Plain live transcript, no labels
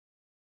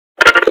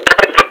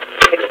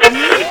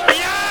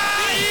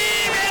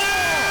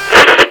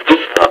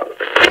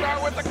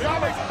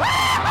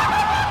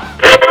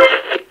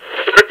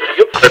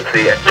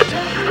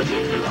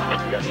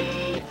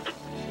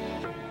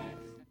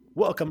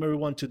Welcome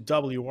everyone to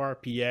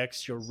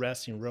WRPX, your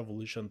Wrestling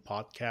Revolution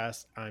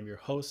podcast. I'm your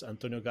host,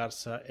 Antonio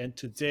Garza, and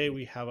today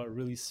we have a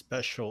really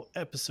special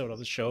episode of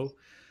the show.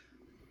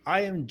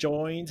 I am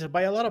joined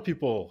by a lot of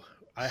people.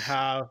 I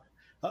have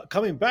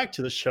coming back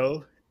to the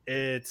show,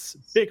 it's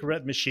Big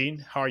Red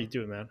Machine. How are you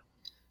doing, man?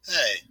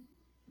 Hey,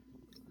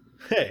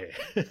 Hey.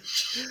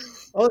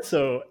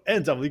 Also,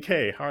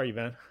 NWK. How are you,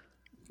 man?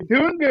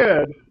 Doing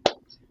good.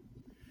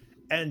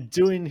 And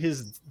doing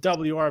his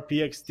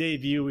WRPX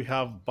debut, we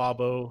have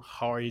Bobo.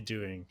 How are you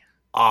doing?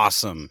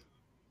 Awesome.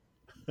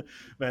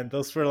 Man,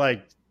 those were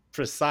like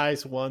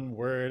precise one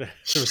word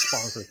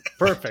responses.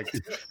 Perfect.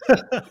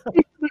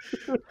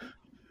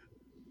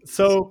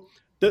 So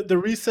the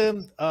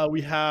reason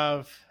we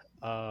have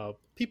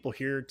people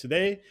here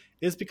today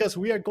is because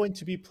we are going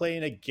to be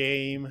playing a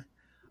game.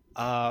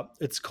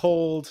 It's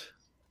called,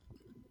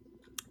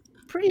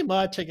 pretty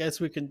much, I guess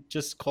we can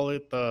just call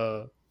it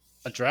a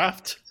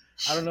draft.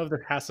 I don't know if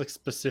it has a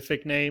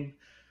specific name.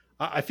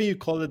 I think you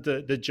call it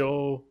the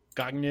Joe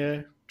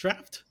Gagne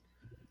draft.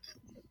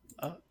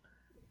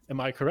 Am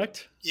I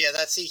correct? yeah,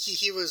 that's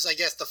he was, I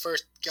guess, the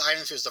first guy. I don't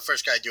know if he was the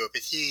first guy to do it,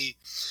 but he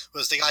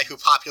was the guy who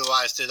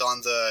popularized it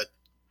on the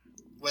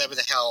whatever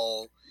the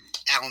hell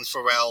Alan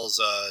Farrell's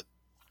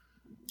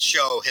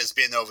show has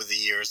been over the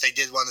years. They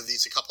did one of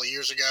these a couple of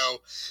years ago,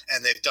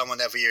 and they've done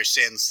one every year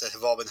since that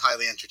have all been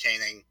highly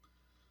entertaining.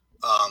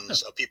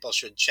 So people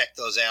should check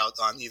those out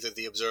on either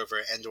the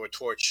Observer and or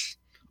Torch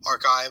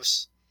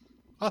archives.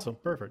 Awesome,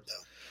 perfect.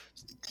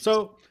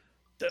 So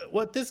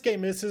what this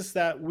game is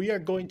that we are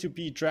going to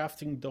be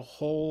drafting the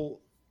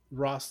whole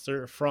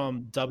roster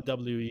from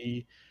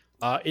WWE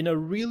in a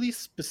really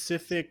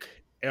specific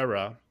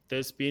era.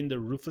 This being the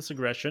Ruthless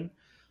Aggression.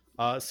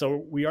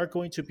 So we are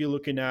going to be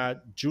looking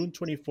at June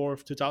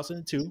 24th,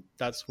 2002.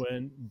 That's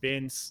when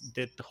Vince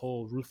did the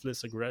whole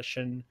Ruthless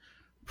Aggression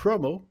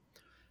promo,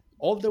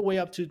 all the way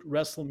up to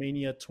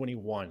WrestleMania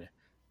 21.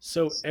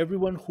 So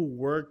everyone who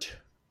worked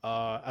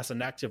as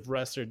an active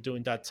wrestler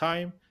during that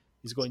time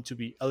is going to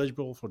be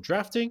eligible for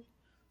drafting,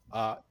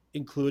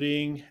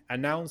 including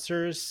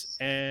announcers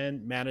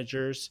and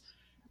managers,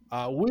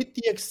 with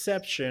the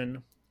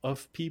exception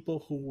of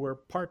people who were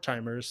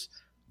part-timers,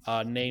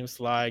 names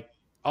like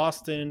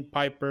Austin,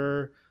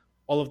 Piper,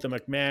 all of the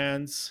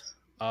McMahons,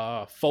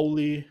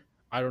 Foley.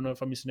 I don't know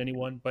if I'm missing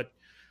anyone, but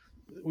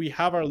we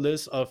have our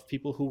list of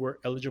people who were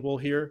eligible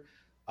here.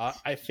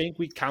 I think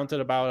we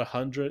counted about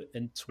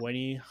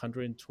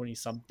 120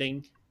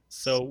 something.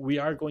 So we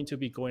are going to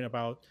be going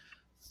about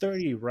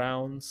 30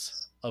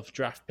 rounds of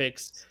draft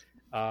picks.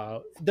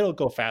 They'll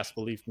go fast,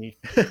 believe me.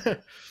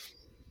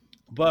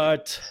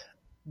 But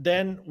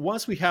then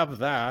once we have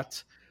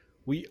that,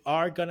 we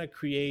are going to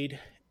create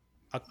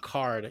a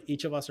card.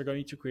 Each of us are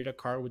going to create a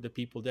card with the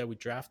people that we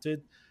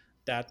drafted.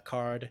 That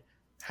card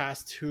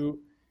has to,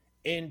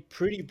 in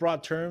pretty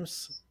broad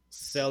terms,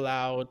 sell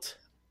out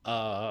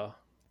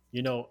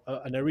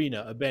an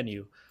arena, a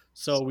venue.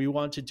 So we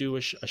want to do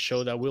a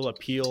show that will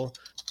appeal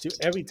to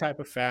every type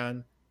of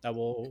fan, that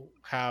will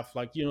have,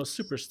 like,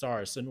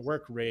 superstars and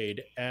work rate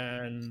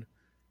and,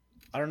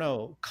 I don't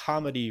know,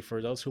 comedy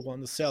for those who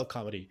want to sell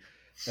comedy.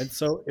 And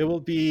so it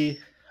will be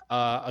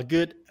a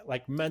good,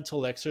 like,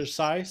 mental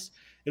exercise.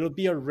 It'll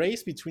be a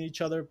race between each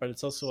other, but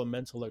it's also a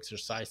mental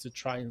exercise to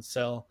try and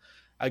sell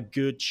a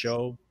good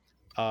show.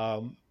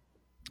 I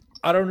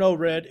don't know,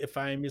 Red, if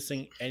I'm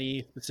missing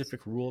any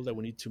specific rule that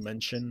we need to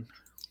mention.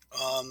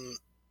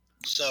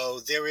 So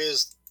there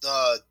is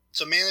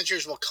so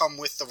managers will come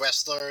with the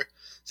wrestler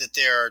that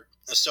they're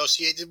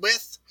associated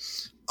with.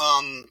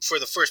 For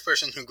the first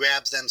person who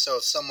grabs them. So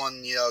if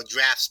someone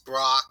drafts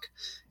Brock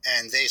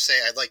and they say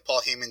I'd like Paul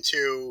Heyman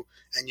too,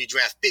 and you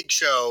draft Big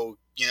Show,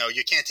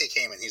 you can't take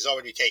Heyman. He's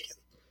already taken.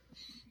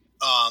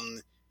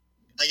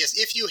 I guess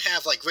if you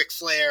have like Ric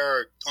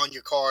Flair on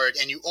your card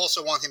and you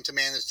also want him to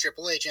manage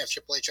Triple H and have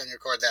Triple H on your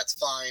card, that's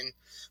fine.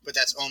 But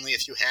that's only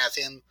if you have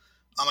him.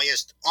 I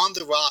guess on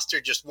the roster,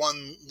 just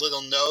one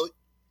little note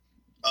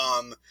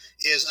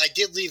is I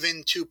did leave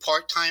in 2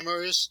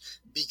 part-timers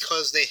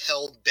because they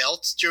held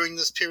belts during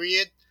this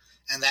period,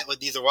 and that would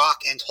be The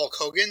Rock and Hulk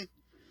Hogan.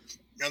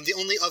 The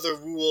only other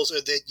rules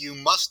are that you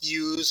must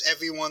use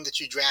everyone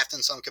that you draft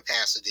in some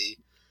capacity.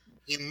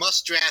 You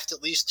must draft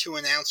at least 2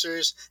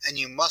 announcers, and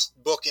you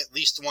must book at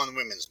least 1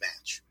 women's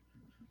match.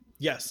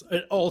 Yes,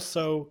 and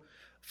also,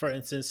 for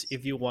instance,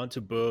 if you want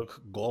to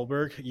book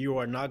Goldberg, you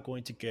are not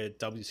going to get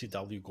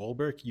WCW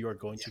Goldberg. You are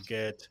going to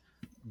get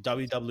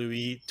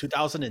WWE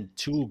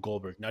 2002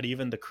 Goldberg, not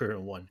even the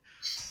current one.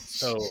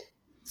 So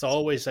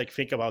always, like,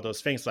 think about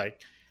those things.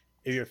 Like,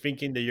 if you're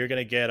thinking that you're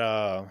gonna get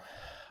I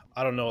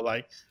don't know,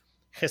 like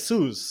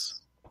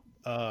Jesus.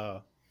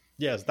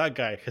 Yes, that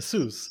guy,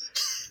 Jesus.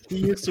 He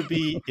used to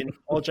be in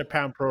All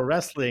Japan Pro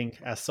Wrestling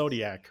as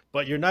Zodiac,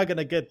 but you're not going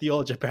to get the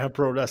All Japan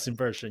Pro Wrestling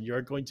version.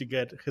 You're going to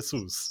get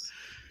Jesus.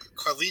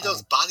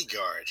 Carlito's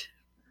bodyguard.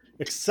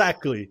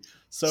 Exactly.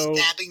 So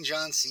Stabbing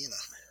John Cena.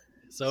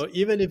 So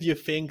even if you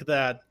think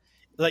that,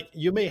 like,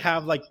 you may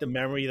have like the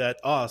memory that,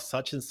 oh,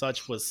 such and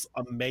such was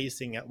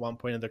amazing at one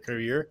point in their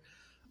career,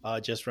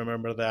 just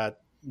remember that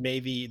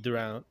maybe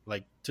during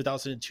like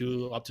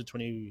 2002 up to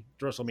 20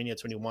 WrestleMania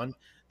 21,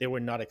 they were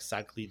not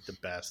exactly the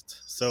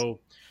best. So,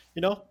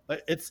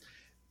 it's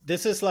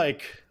this is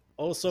like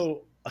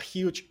also a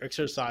huge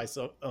exercise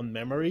on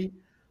memory.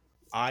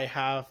 I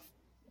have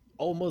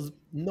almost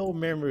no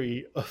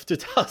memory of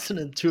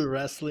 2002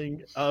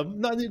 wrestling.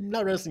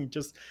 Not wrestling,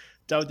 just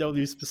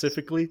WWE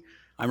specifically.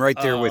 I'm right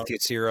there Uh, with you,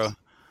 Ciro.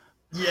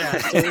 yeah,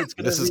 so it's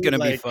gonna This is be going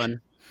to be like fun.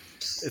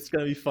 it's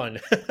gonna be fun.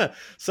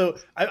 So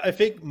I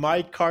think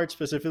my card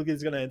specifically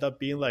is gonna end up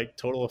being like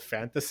Total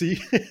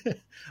Fantasy.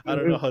 I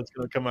don't know how it's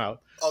gonna come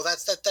out. Oh,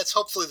 that's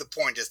hopefully the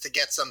point, is to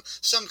get some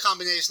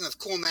combination of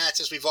cool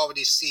matches we've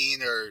already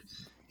seen, or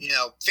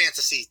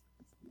fantasy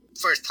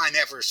first time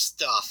ever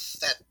stuff,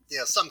 that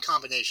some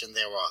combination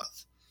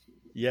thereof.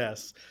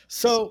 Yes.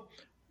 So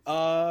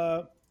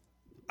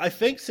I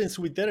think since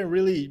we didn't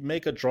really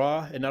make a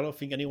draw, and I don't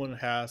think anyone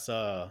has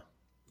I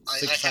have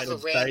six-sided a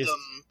dice.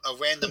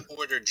 random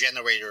order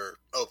generator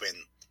open.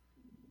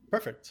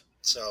 Perfect.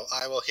 So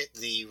I will hit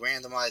the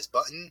randomize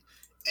button,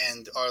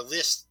 and our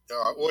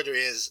order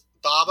is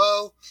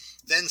Bobo,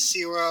 then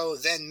Ciro,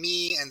 then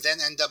me, and then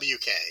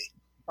NWK.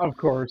 Of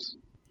course.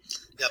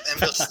 Yep,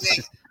 and we'll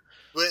snake,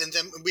 and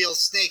then we'll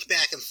snake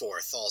back and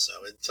forth also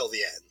until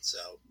the end.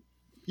 So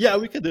Yeah,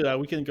 we could do that.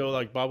 We can go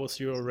like Bobo,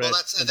 Zero, Red. well,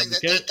 I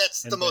think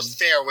that's the most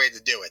fair way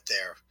to do it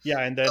there. Yeah,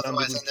 and then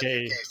Otherwise, NWK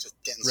NWK is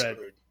just getting Red.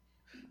 screwed.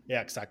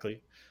 Yeah,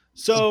 exactly.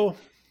 So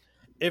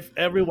if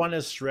everyone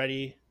is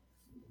ready,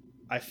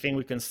 I think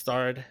we can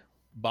start.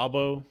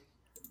 Bobo,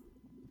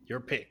 your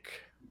pick.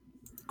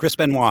 Chris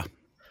Benoit.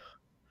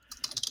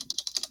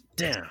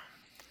 Damn.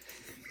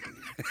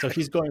 So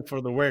he's going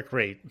for the work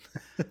rate.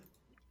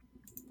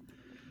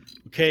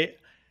 Okay,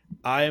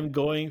 I am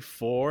going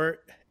for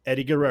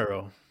Eddie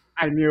Guerrero.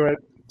 I knew it.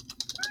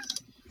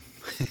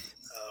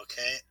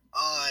 Okay,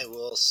 I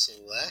will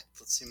select.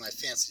 Let's see my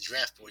fancy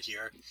draft board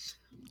here.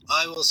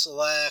 I will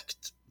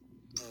select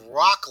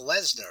Brock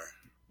Lesnar.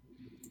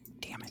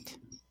 Damn it.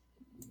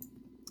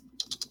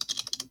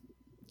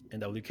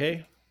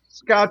 NWK.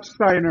 Scott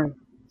Steiner.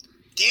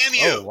 Damn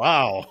you! Oh,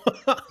 wow.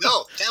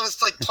 No, that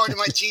was like part of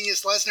my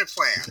genius Lesnar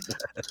plan.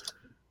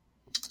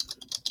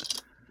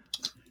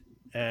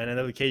 And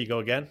NWK, you go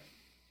again.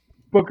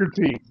 Booker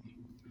T.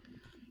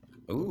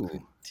 Ooh.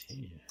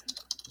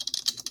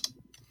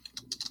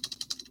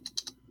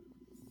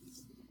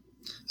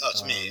 Oh,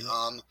 it's me.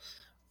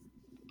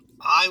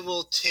 I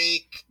will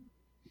take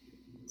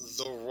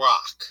The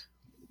Rock.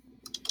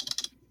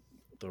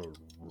 The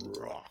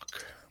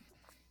Rock.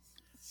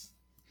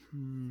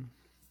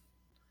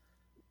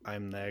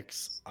 I'm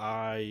next.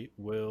 I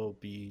will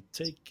be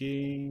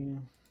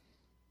taking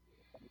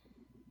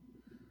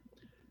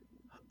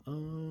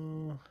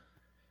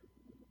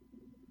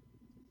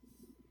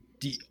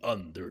The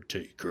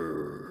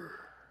Undertaker.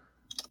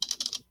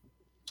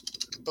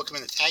 Book him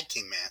in a tag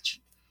team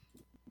match.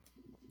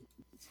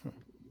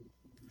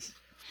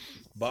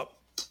 Bob.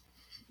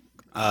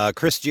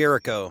 Chris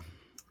Jericho.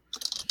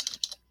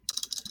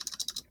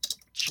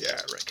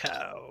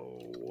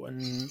 Jericho.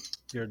 And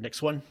your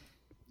next one?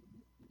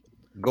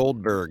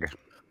 Goldberg.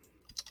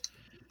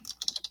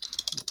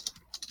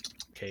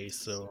 Okay,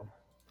 so...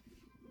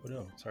 Oh,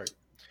 no, sorry.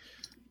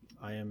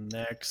 I am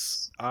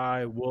next.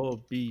 I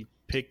will be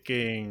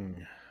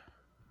picking...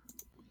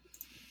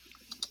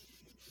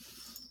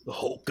 the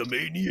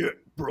Hulkamaniac,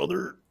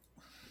 brother.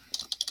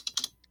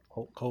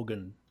 Hulk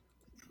Hogan.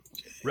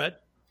 Red?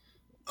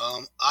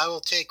 I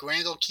will take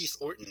Randall Keith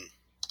Orton.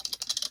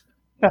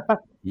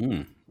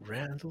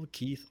 Randall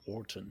Keith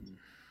Orton.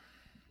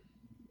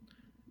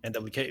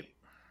 NWK.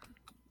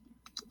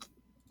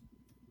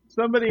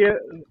 Somebody has,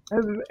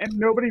 and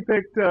nobody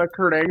picked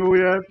Kurt Angle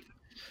yet.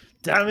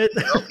 Damn it.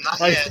 Nope,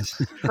 not yet.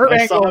 Kurt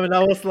I saw Angle. him and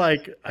I was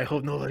like, I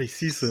hope nobody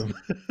sees him.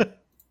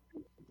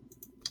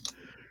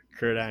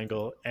 Kurt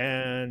Angle.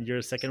 And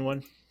your second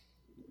one?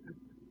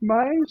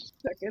 My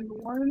second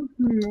one.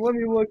 Let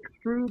me look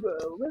through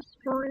the list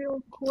real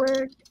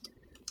quick.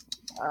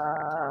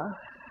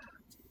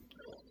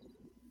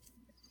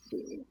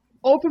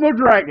 Ultimo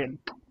Dragon.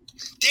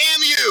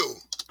 Damn you!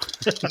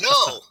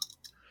 No!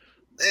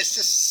 There's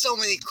just so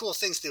many cool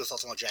things to do with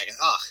Ultimo Dragon.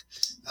 Ugh.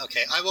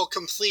 Okay, I will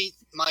complete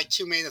my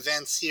two main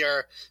events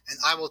here, and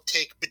I will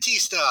take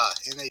Batista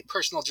in a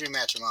personal dream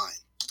match of mine.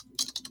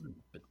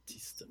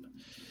 Batista.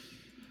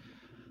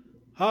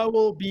 I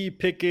will be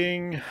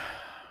picking...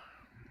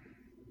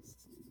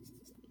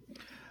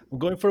 I'm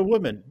going for a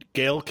woman.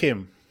 Gail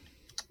Kim.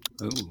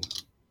 Ooh.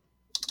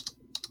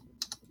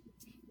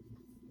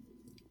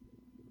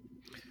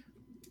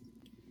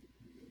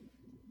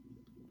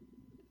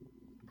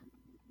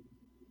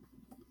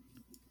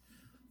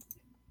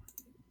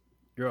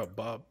 You're up,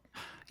 Bob.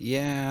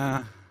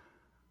 Yeah.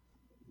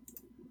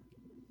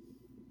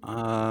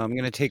 I'm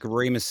going to take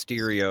Rey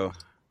Mysterio.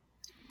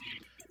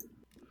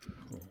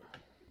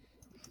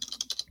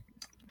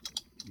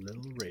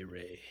 Little Ray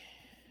Ray. Okay.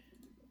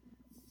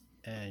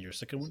 And your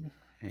second one?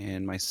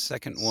 And my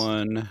second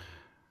one.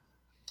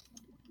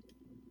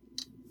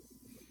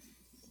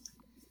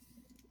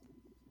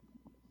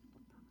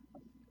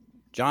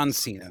 John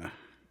Cena.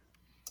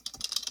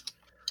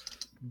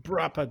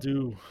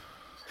 Brapadu.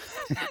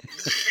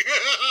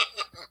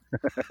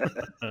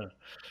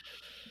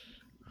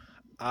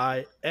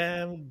 I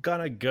am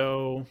gonna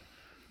go.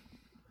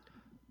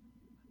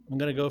 I'm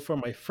gonna go for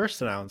my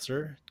first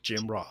announcer,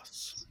 Jim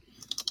Ross.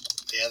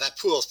 Yeah, that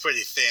pool's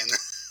pretty thin.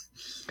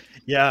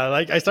 Yeah,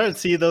 like I started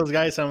seeing those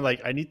guys, and I'm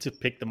like, I need to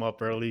pick them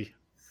up early.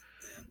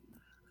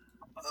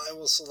 I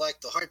will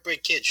select the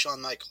Heartbreak Kid,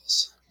 Shawn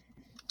Michaels.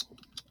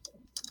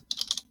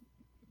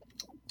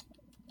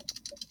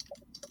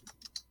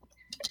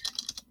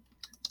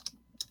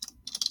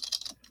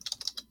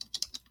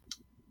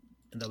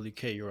 And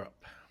WK, you're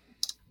up.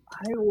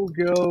 I will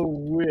go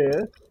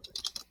with.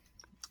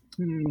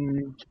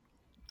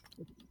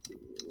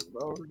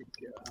 Already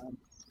got.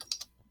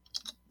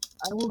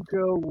 I will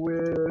go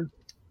with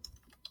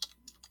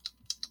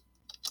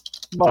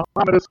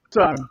Muhammad's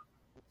son.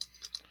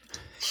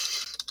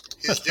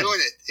 He's doing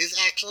it. He's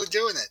actually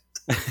doing it.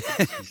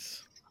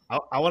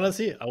 I want to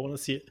see it. I want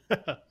to see it.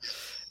 Right,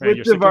 With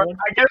your second one?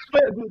 I guess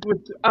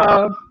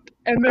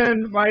and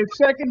then my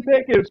second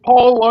pick is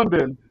Paul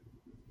London.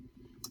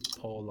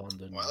 Paul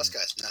London. Wow, this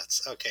guy's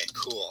nuts. Okay,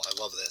 cool.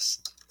 I love this.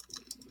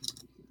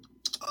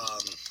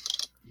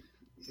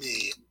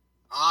 Me.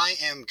 I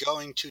am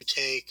going to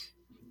take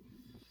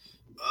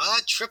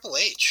Triple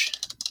H.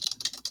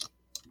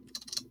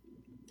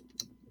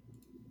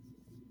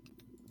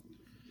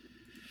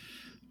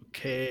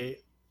 Okay.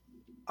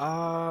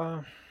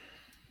 I'm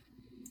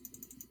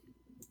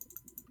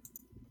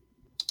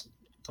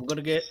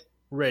gonna get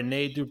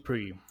Rene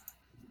Dupree.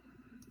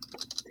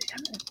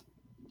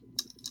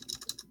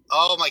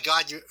 Oh my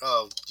God!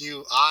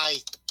 I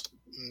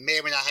may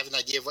or may not have an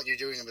idea of what you're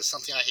doing. It was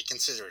something I had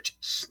considered.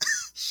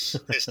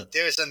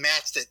 there's a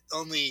match that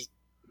only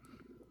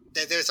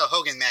there's a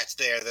Hogan match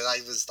there that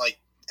I was like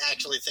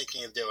actually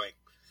thinking of doing,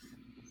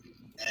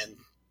 and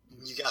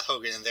you got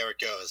Hogan, and there it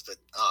goes. But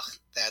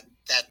that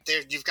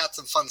there you've got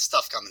some fun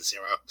stuff coming,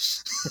 Zero.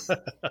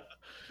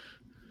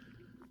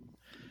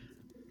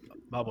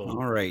 Bubble.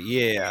 All right,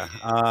 yeah.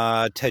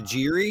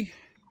 Tajiri.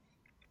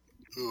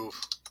 Ooh.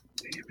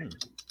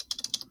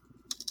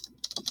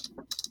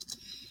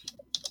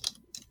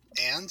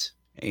 And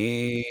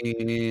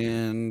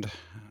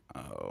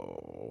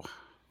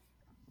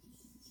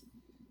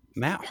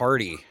Matt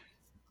Hardy.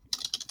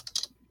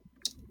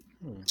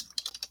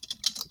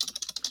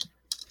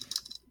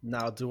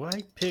 Now, do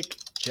I pick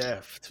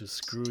Jeff to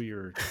screw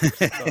your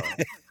stuff?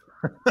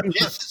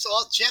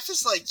 Jeff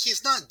is like,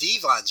 he's not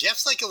Devon.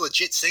 Jeff's like a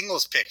legit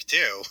singles pick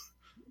too.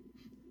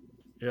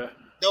 Yeah.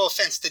 No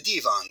offense to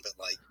Devon, but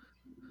like.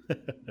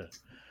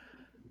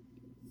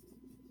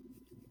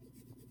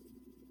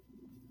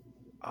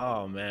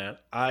 Oh man,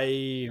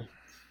 I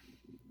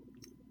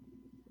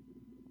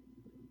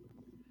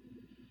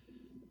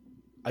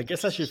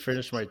guess I should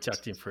finish my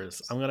tag team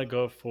first. I'm gonna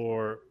go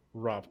for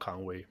Rob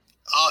Conway.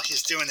 Oh,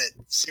 he's doing it.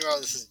 Zero,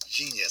 this is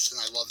genius, and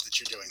I love that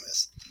you're doing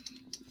this.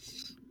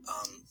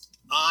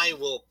 I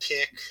will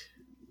pick.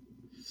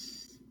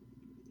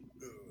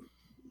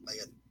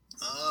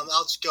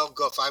 I'll just go.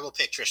 I will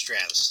pick Trish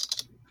Stratus.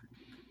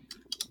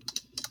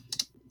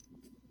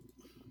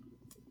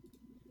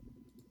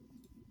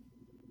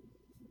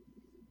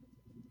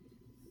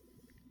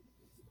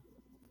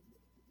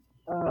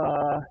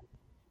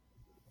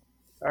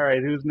 All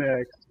right, who's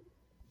next?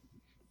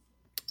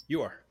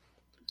 You are.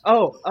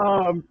 Oh,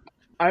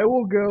 I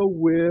will go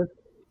with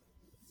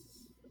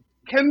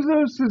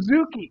Kenzo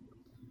Suzuki.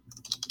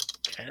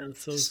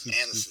 Kenzo This man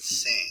is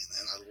Suzuki. insane,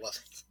 and I love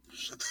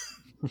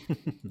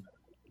it.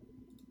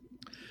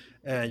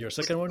 And your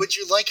second one? Would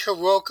you like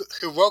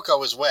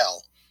Hiroko as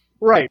well?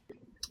 Right.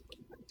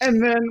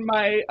 And then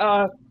my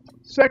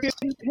second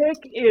pick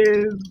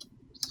is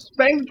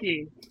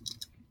Spanky.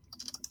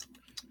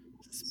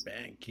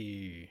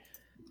 Spanky.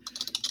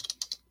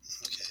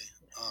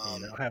 Okay.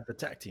 And I'll have the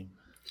tag team.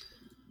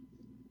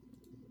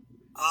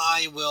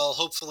 I will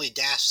hopefully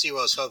dash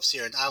Zero's hopes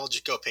here, and I will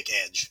just go pick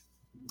Edge.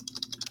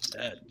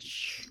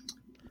 Edge.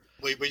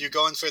 Were you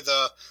going for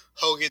the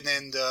Hogan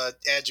and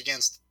Edge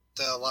against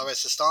La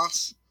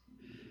Resistance?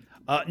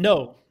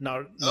 No,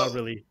 not Oh.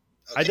 really.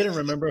 Okay. I didn't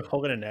remember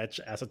Hogan and Edge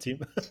as a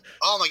team.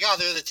 Oh my God,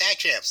 they're the tag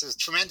champs. It was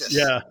tremendous.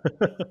 Yeah.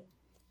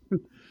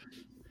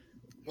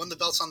 Won the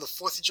belts on the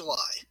 4th of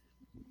July.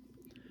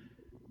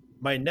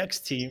 My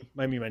next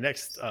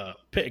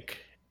pick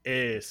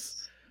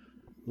is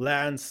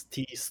Lance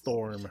T.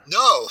 Storm.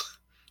 No!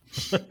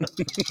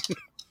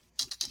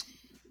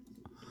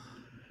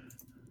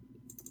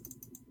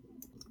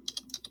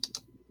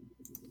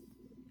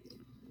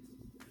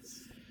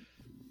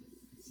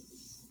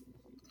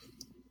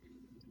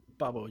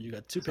 Babo, you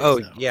got 2 picks Oh,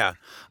 now. yeah.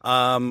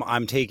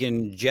 I'm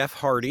taking Jeff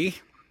Hardy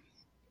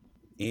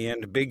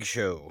and Big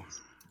Show.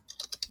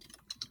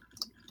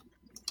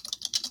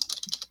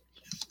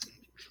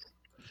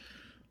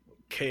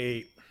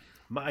 Okay.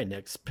 My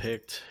next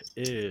pick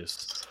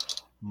is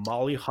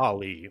Molly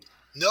Holly.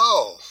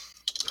 No.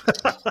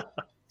 Okay.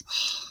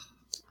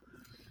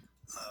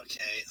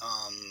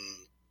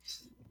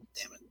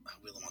 Damn it! I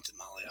really wanted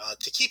Molly.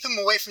 To keep him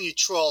away from you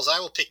trolls, I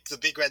will pick the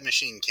Big Red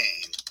Machine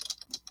Kane.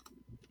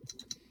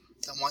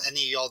 Don't want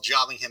any of y'all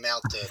jobbing him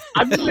out to.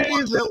 I'm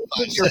amazed that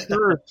was your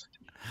first.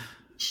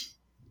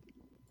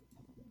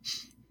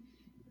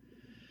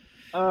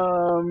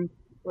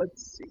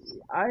 Let's see.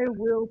 I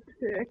will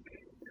pick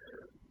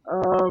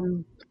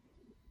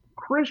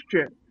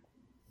Christian.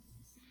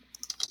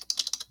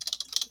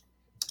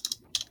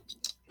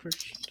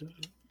 Christian.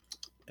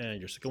 And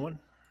your second one?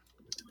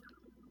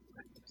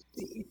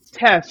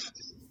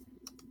 Test.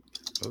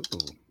 Ooh.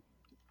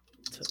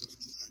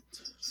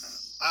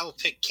 I will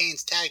pick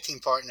Kane's tag team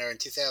partner in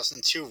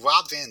 2002,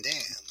 Rob Van Dam.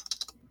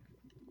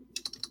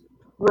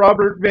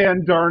 Robert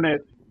Van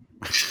Darnett.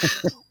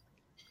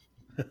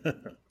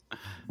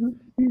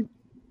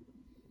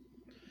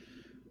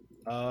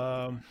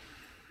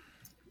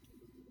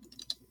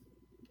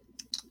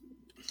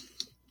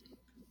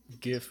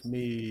 Give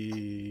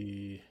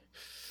me.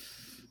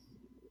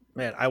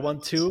 Man, I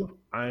want two.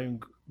 I'm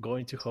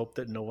going to hope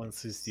that no one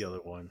sees the other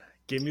one.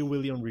 Give me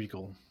William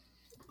Regal.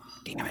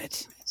 Damn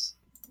it.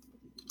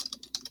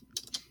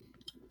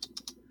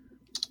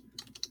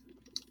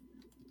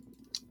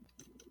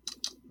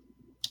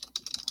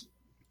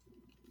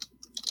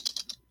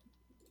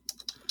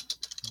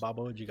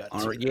 Bobo, you got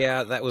All two. right,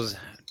 yeah, that was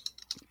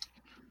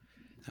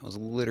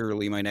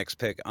literally my next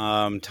pick.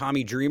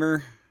 Tommy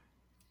Dreamer.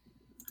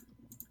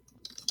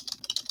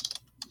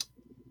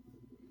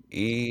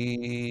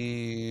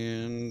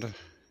 And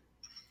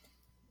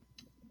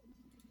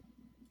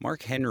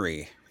Mark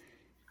Henry.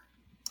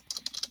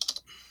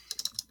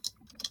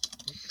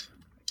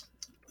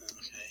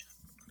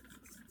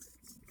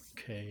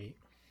 Okay.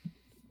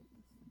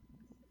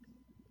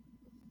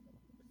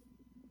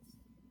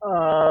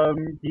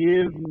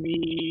 Give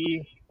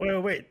me.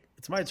 Wait.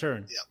 It's my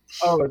turn. Yeah.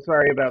 Oh,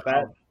 sorry about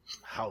that.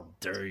 How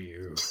dare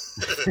you?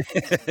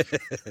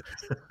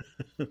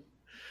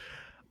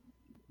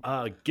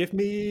 Give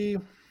me.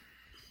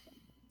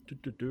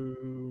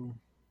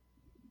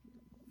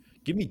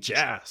 Give me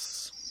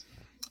Jazz.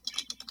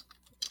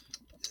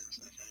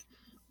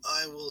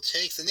 I will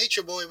take the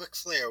Nature Boy Ric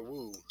Flair.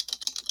 Woo.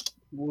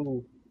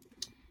 Woo.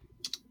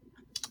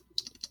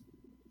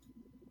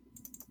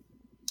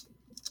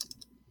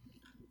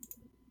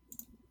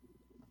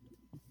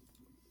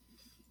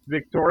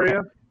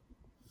 Victoria.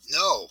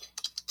 No.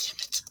 Damn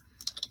it.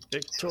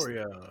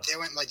 Victoria. There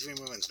went my Dream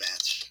Women's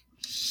match.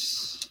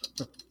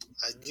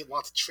 I didn't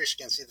want Trish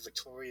against either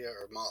Victoria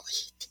or Molly.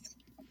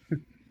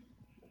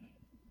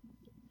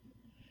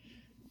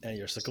 And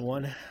your second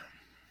one?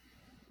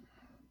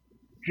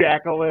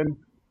 Jacqueline.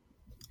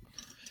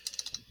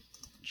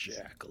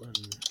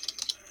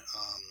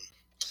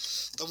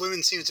 The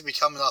women seem to be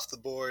coming off the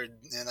board,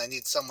 and I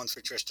need someone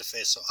for Trish to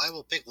face, so I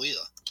will pick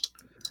Lita.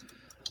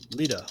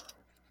 Lita.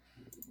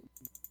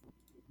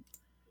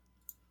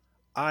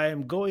 I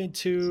am going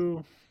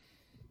to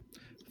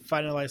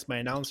finalize my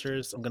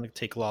announcers. I'm going to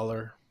take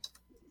Lawler.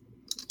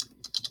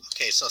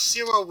 Okay, so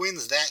Zero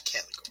wins that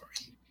category.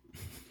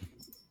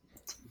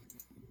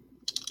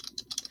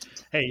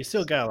 Hey, you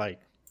still got like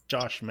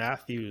Josh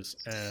Matthews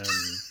and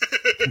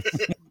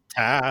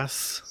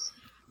Taz.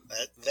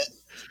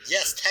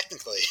 Yes,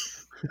 technically.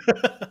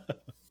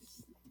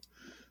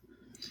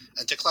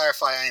 And to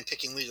clarify, I am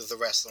picking Lita the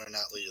wrestler,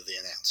 not Lita the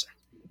announcer.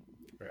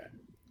 Right.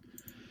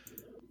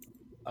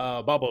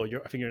 Bobo, I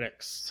think you're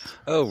next.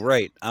 Oh,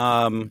 right.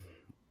 I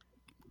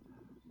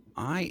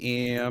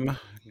am.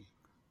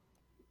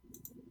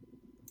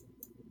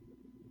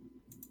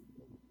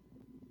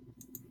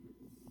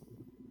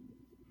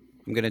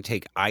 I'm going to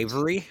take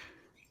Ivory.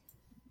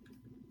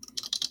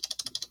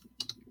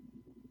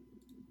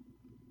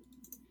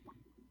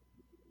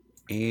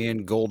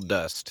 And Gold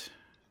Dust.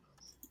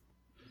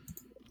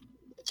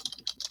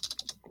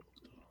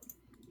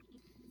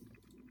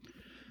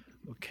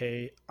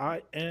 Okay,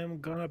 I am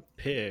gonna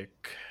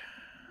pick.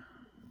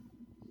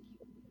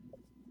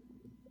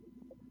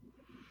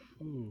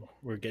 Ooh,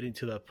 we're getting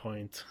to that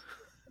point.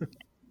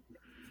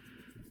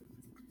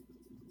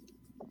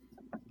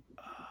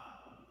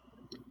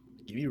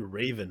 Give me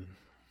Raven.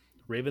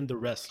 Raven the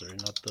wrestler,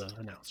 not the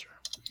announcer.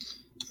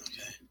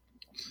 Okay.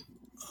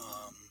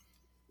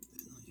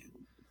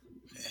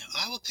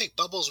 I will pick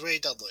Bubbles Ray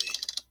Dudley.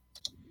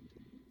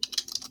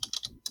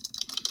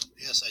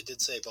 Yes, I did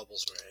say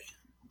Bubbles Ray.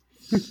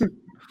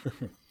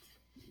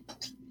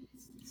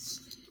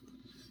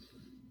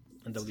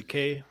 And WK,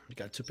 you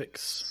got 2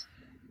 picks.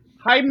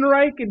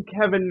 Heidenreich and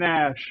Kevin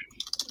Nash.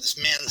 This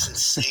man is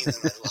insane, and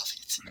I love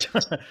it.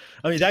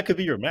 I mean, that could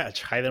be your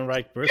match.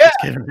 Heidenreich versus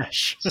Kevin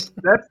Nash.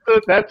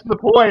 That's the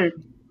point.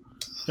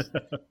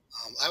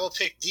 I will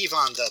pick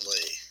Devon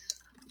Dudley.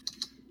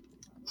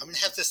 I'm going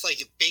to have this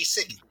like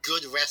basic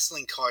good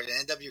wrestling card,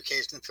 and NWK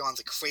is going to put on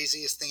the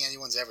craziest thing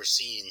anyone's ever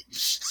seen.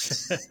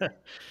 It's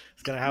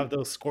going to have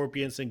those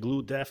Scorpions and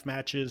Glue Death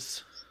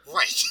matches.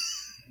 Right.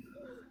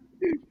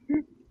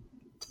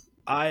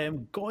 I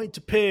am going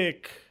to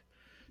pick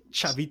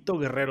Chavito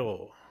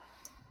Guerrero.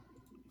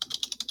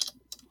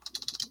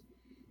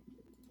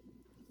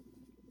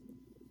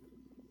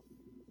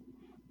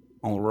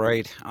 All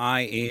right,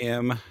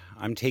 I'm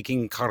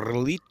taking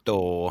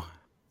Carlito.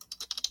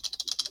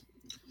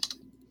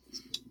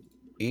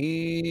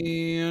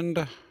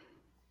 And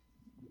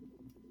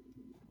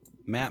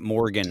Matt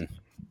Morgan.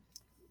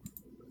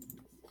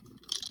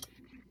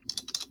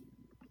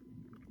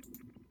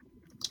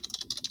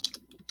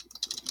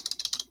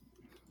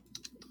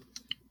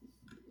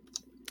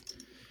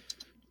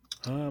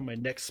 My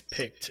next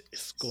pick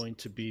is going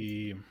to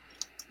be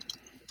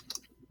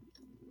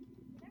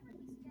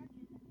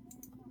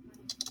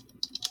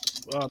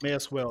may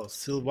as well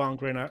Sylvain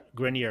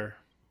Grenier.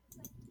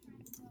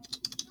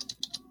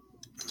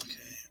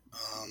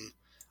 Okay.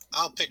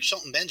 I'll pick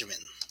Shelton Benjamin.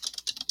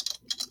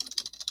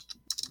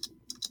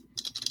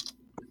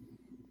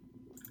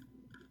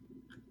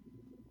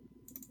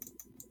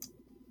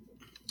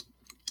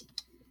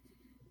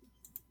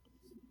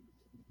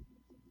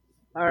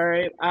 All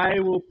right, I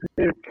will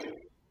pick.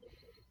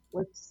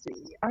 Let's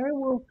see. I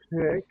will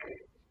pick.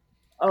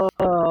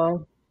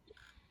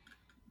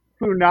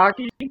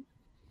 Funaki,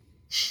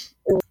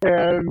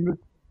 and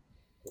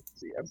let's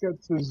see. I've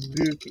got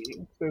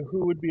Suzuki. So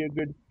who would be a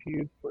good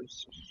feud for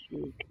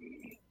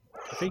Suzuki?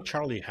 I think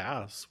Charlie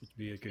Haas would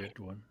be a good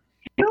one.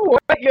 You know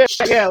what?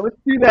 Yeah. Let's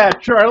do that,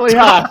 Charlie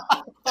Haas.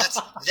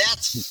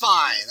 That's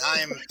fine.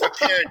 I'm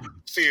prepared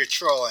for your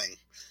trolling.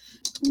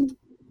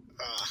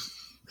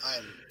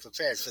 I'm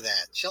prepared for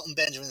that. Shelton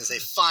Benjamin is a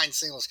fine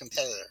singles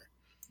competitor.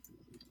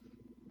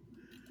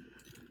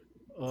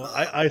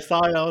 I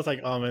saw it. I was like,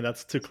 oh man,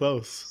 that's too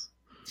close.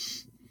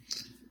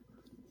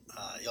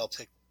 Y'all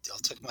took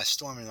my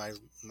Storm and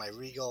my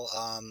Regal.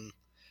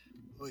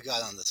 Who we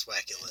got on this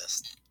wacky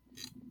list?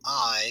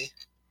 I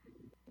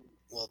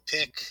will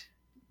pick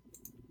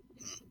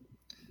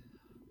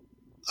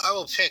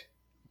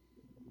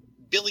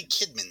Billy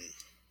Kidman.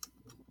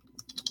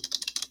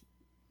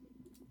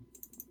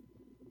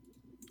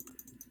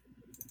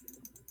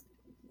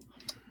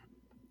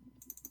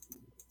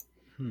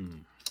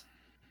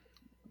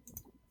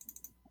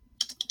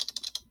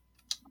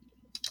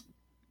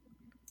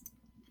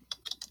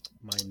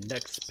 My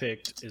next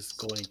pick is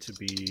going to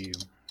be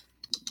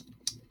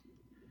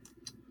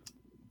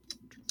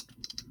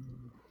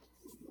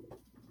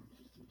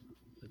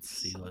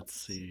let's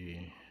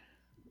see.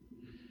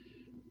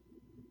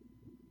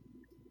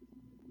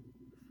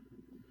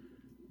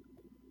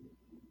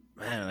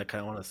 Man, I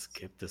kind of want to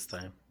skip this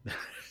time.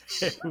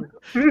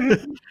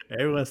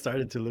 Everyone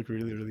started to look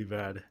really, really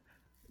bad.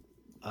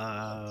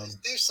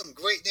 There's some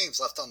great names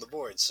left on the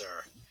board,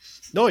 sir.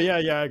 No, yeah,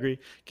 I agree.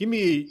 Give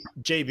me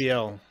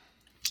JBL.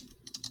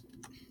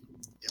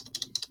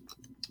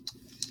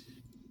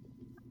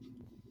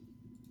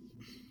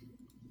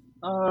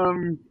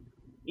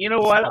 You know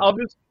what? I'll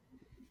just.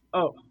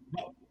 Oh,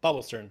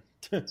 Bubble's turn.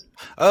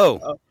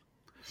 Oh,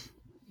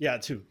 yeah,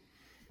 2.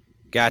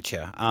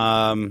 Gotcha.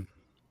 I'm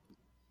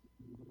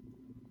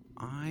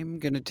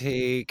gonna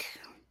take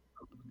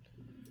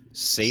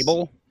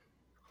Sable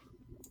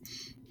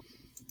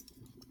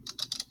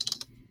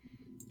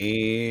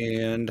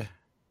and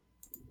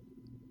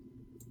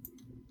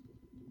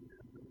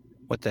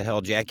what the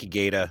hell, Jackie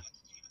Gata.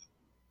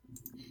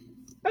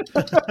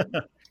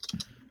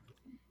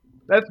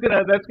 That's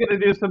gonna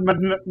do some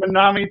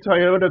Minami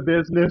Toyota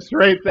business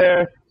right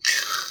there.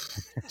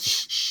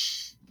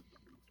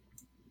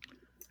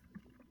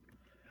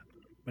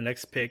 My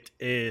next pick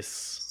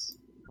is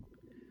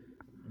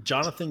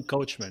Jonathan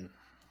Coachman.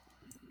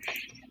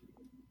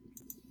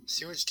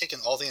 So you're just taking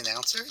all the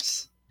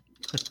announcers?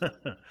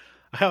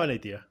 I have an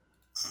idea.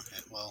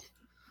 Okay, well.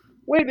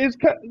 Wait,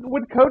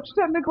 would Coach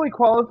technically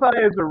qualify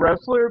as a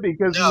wrestler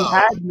because No. he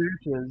had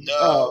matches?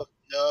 No.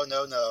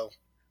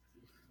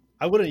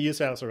 I wouldn't use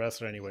it as a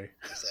wrestler anyway.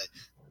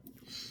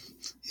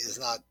 He does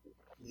not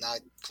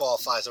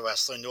qualify as a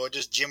wrestler, nor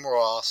does Jim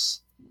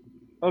Ross.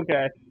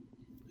 Okay.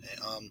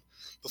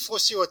 Before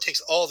Zero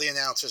takes all the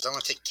announcers, I'm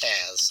going to take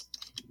Taz.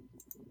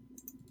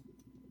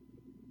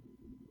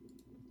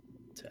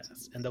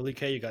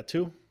 NWK, you got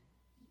 2.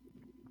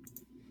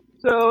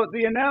 So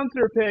the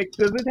announcer pick,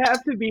 does it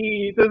have to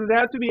be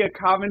a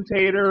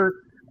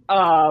commentator,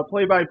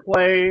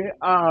 play-by-play,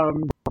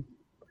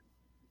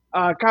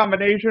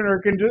 combination, or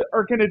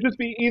can it just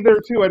be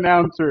either 2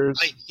 announcers?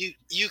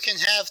 You can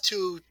have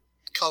 2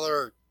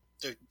 color.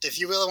 If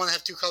you really want to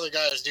have 2 color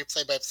guys do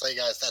play-by-play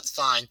guys, that's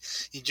fine.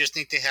 You just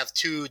need to have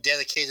 2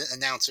 dedicated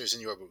announcers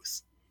in your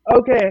booth.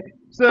 Okay,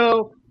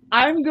 so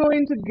I'm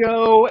going to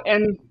go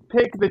and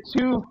pick the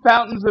 2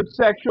 fountains of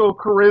sexual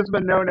charisma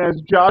known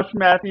as Josh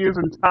Matthews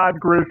and Todd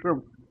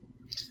Grisham.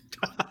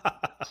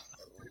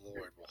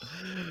 Lord.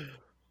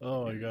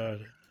 Oh my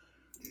god.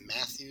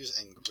 Matthews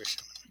and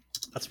Grisham.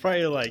 That's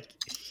probably like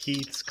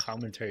Heath's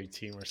commentary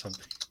team or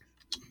something.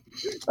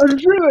 I'm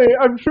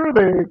sure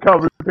they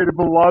commentated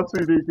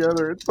Velocity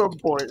together at some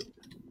point.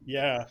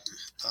 Yeah.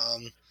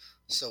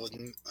 So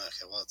okay,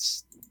 well,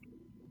 let's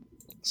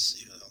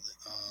see.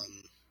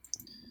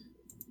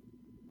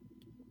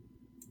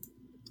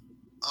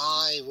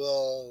 I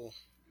will.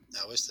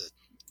 Now, where's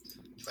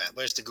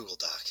the Google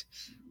Doc?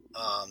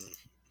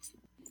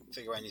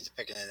 Figure I need to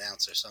pick an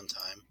announcer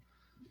sometime.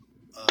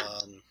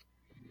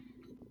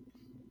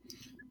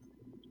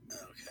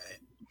 Okay.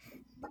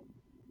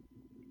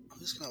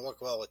 Who's gonna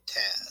work well with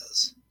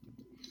Taz?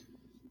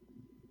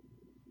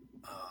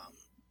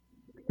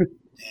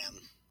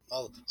 Damn.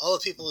 All the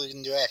people who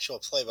can do actual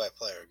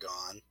play-by-play are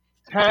gone.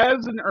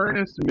 Taz and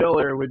Ernest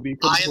Miller would be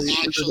I am completely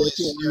actually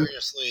ridiculous.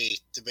 seriously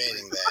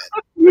debating that.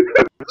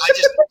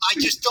 I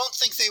just don't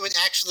think they would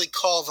actually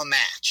call the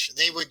match.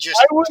 They would just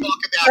talk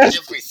about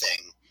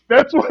everything.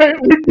 That's why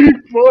it would be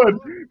fun,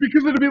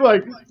 because it'd be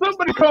like,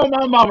 somebody call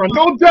my mama.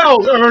 No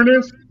doubt,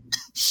 Ernest.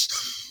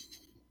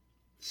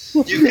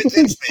 You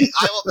convinced me.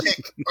 I will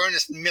pick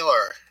Ernest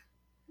Miller.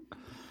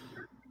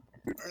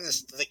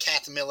 Ernest the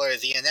Cat Miller,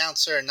 the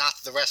announcer, not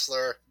the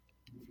wrestler.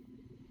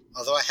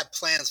 Although I have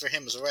plans for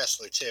him as a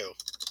wrestler, too.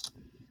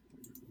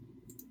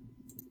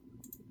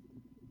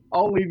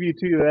 I'll leave you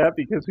to that,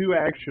 because who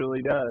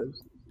actually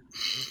does?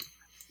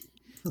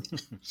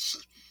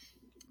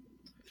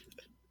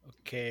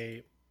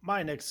 Okay,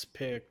 my next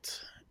pick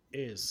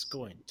is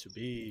going to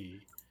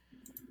be...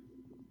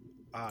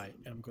 I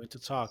am going to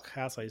talk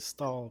as I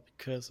stall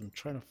because I'm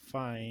trying to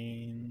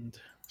find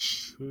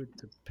who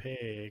to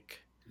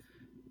pick.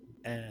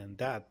 And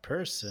that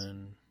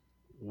person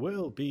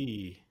will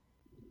be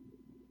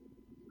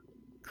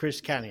Chris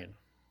Canyon.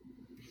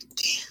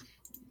 Damn.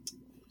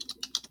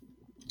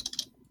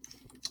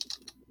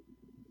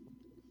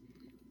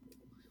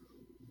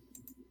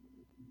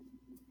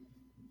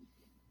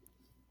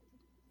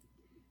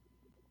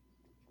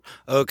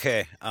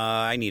 Okay,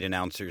 I need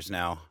announcers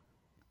now.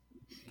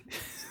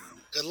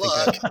 Good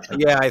luck.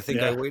 Yeah, I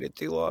think I Yeah. waited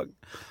too long.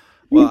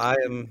 Well, I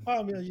am. Oh,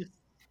 I mean, you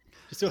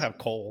still have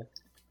Cole.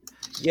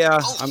 Yeah,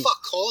 Oh, I'm.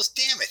 fuck, Cole,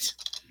 damn it.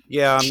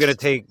 Yeah, I'm gonna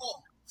take.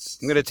 Oh,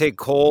 I'm gonna take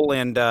Cole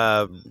and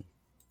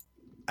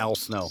Al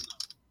Snow.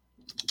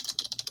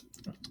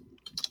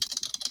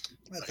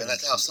 okay,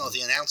 that's Al Snow,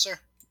 the announcer?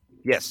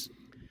 Yes.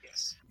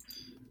 Yes.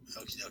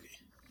 Okay.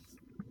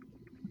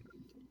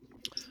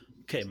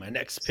 Okay, my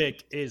next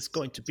pick is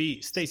going to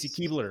be Stacy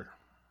Keibler.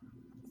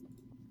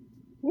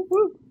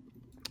 Woo-woo.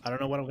 I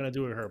don't know what I'm going to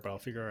do with her, but I'll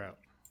figure her out.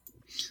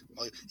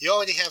 Well, you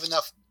already have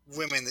enough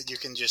women that you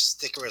can just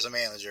stick her as a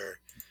manager.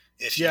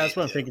 If you Yeah, need that's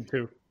what I'm to. thinking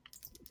too.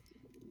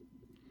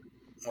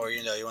 Or,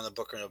 you want to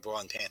book her in a bra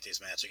and panties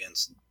match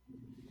against,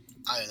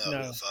 I don't know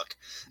No. who the fuck.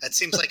 That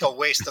seems like a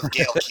waste of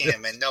Gail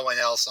Kim, and no one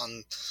else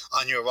on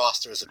your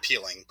roster is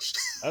appealing.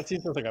 That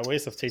seems like a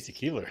waste of Stacy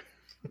Keibler.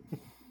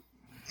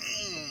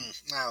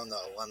 I don't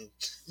know. I'm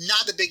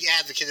not a big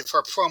advocate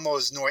for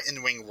promos nor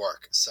in-ring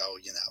work, so,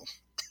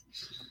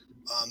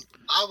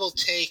 I will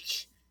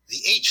take the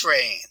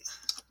A-Train.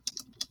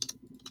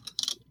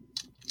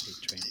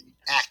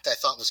 Act I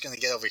thought was going to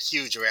get over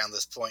huge around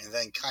this point, and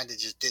then kind of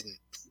just didn't.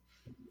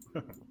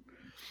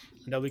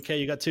 WK,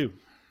 you got two.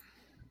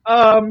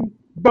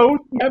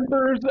 Both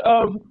members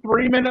of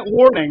 3 Minute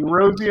Warning,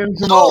 Rosie and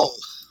Jamal. Oh,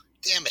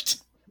 damn it.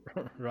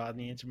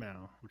 Rodney and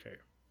Jamal. Okay.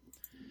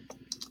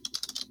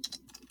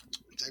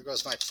 There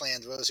goes my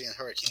planned Rosie and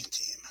Hurricane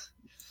team.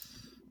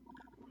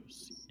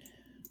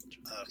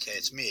 Okay,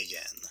 it's me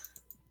again.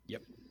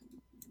 Yep.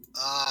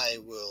 I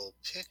will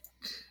pick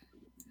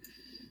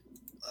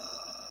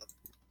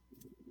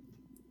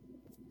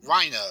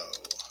Rhino.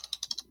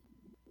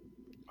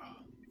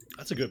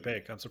 That's a good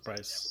pick. I'm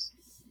surprised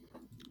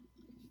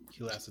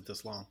he lasted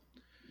this long.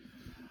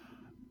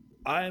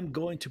 I'm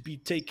going to be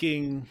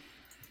taking...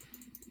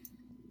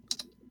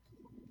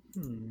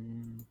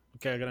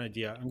 Okay, I got an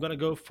idea. I'm going to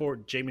go for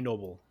Jamie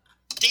Noble.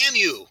 Damn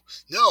you!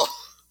 No!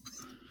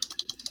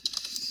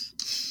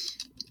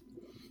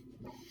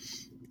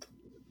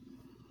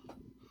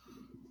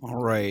 All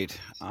right.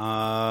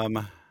 Oh.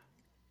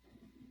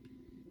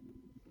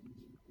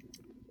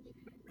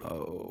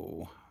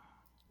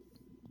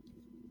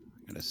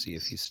 Gotta see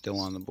if he's still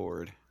on the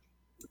board.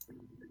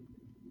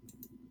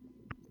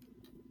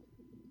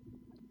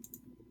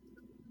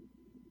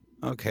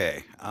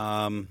 Okay.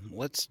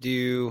 Let's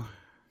do.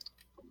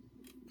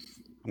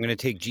 I'm gonna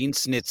take Gene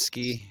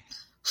Snitsky.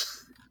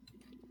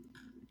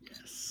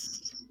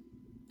 Yes.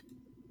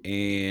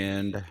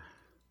 And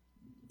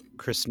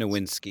Chris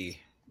Nowinski.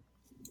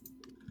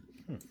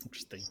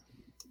 Interesting.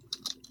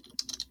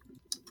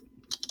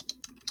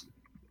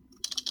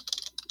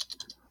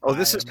 Oh,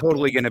 this is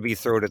totally going to be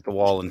thrown at the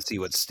wall and see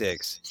what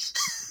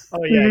sticks.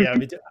 Oh, yeah.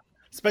 Me too.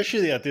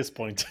 Especially at this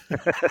point.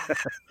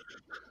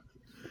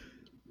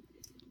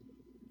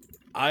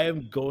 I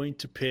am going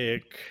to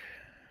pick...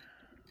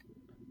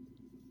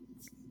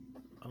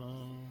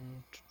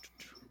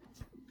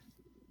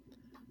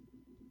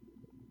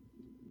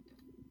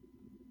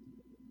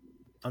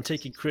 I'm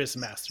taking Chris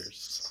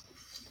Masters.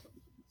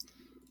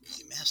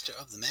 The master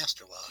of the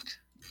master lock.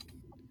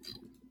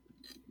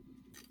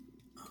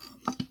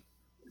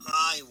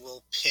 I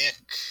will pick...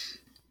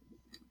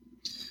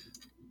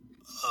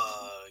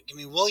 give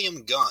me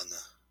William Gunn.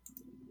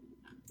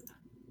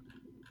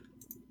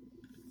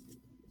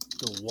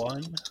 The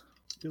one,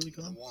 Billy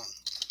Gunn? One.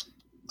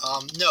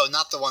 No,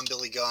 not the one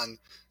Billy Gunn.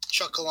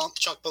 Chuck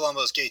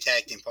Palumbo's gay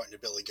tag team partner,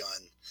 Billy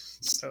Gunn.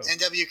 Oh.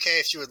 NWK,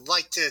 if you would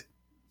like to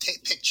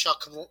pick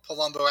Chuck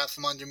Palumbo out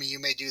from under me, you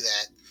may do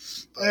that.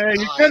 But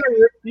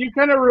You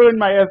kind of ruined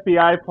my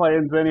FBI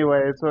plans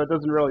anyway, so it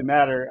doesn't really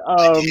matter.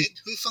 I did.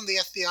 Who from the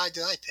FBI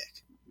did I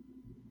pick?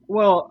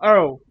 Well,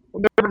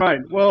 never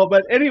mind. Well,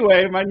 but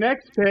anyway, my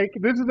next pick,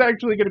 this is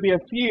actually going to be a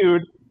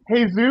feud,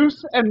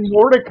 Jesus and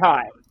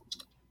Mordecai.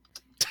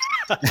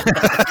 Can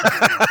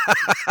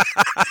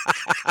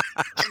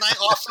I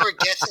offer a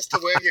guess as to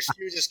where your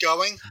feud is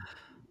going?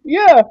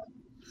 Yeah.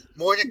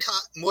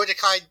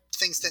 Mordecai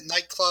thinks that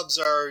nightclubs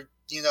are,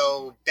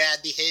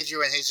 bad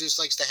behavior, and Jesus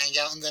likes to hang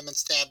out in them and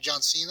stab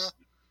John Cena?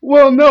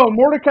 Well, no,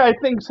 Mordecai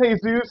thinks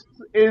Jesus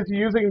is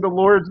using the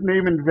Lord's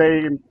name in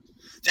vain.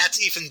 That's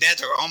even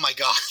better. Oh my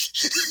god.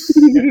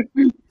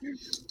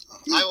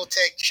 I will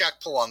take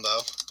Chuck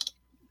Palumbo.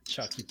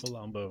 Chucky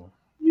Palumbo.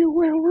 You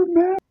will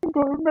remember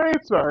me.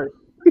 Sorry.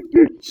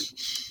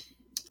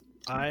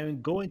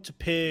 I'm going to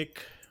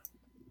pick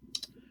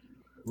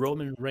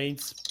Roman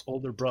Reigns'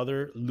 older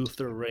brother,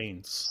 Luther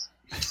Reigns.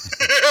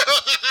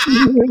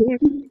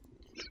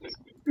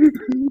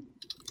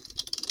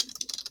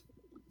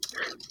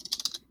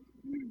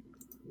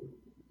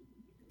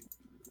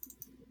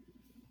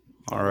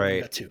 All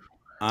right.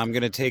 I'm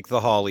going to take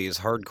the Hollies,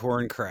 Hardcore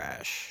and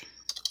Crash.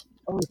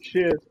 Oh,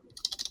 shit.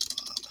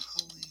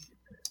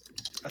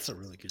 That's a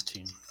really good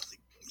team.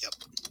 Yep.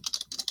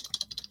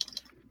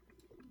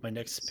 My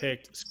next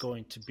pick is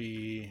going to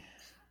be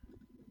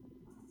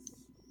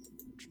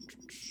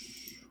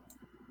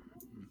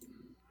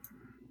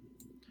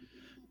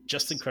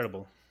Just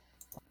Incredible.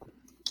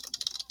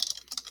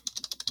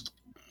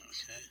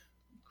 Okay.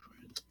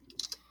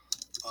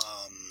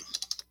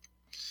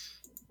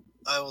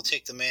 I will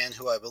take the man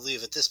who I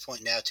believe at this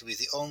point now to be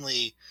the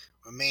only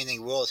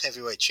remaining World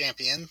Heavyweight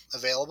Champion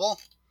available.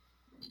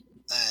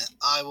 And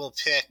I will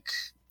pick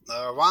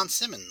Ron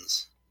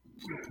Simmons.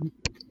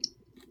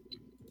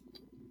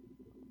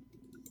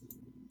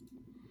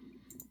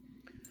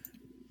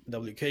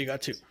 WK, you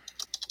got two.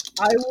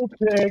 I will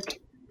pick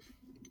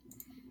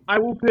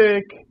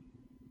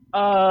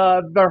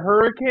the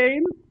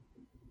Hurricane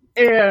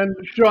and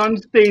Sean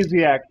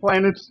Stasiak,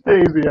 Planet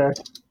Stasiak.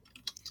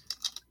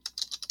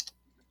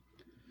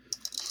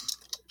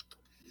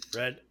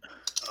 Red.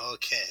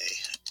 Okay.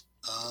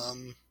 I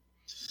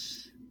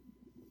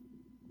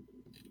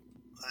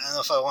don't know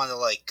if I want to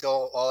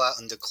go all out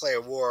and declare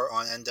war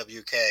on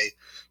NWK,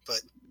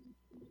 but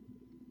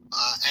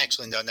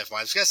actually no, never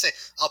mind. I was gonna say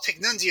I'll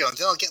pick Nunzio and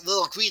then I'll get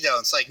Little Guido.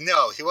 And it's like,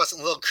 no, he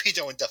wasn't Little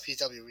Guido in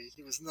WWE.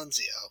 He was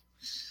Nunzio.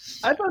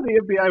 I thought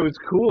the FBI was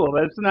cool.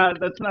 That's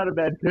not a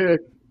bad pick.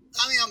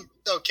 I mean, I'm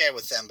okay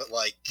with them, but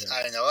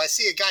I don't know. I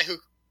see a guy who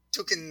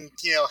can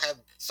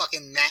have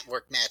fucking mat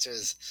work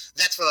matches.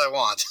 That's what I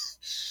want.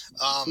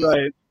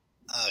 Right.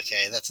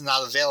 Okay, that's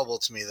not available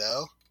to me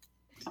though.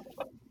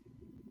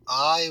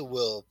 I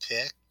will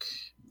pick.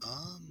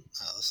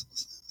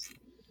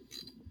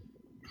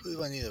 Who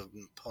do I need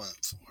an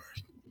opponent for?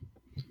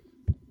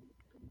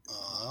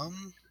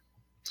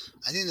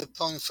 I need an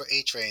opponent for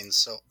A-Train,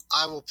 so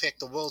I will pick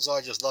the world's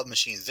largest love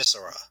machine,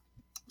 Viscera.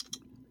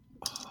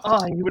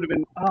 Oh, he would have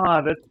been.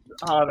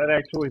 That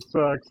actually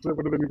sucks. That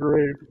would have been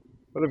great.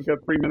 But I've got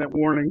 3-minute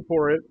warning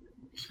for it.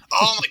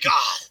 Oh my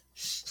god!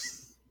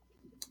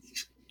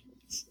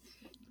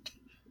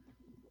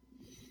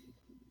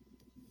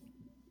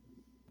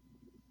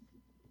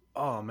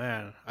 Oh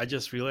man, I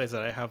just realized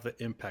that I have the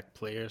Impact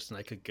players and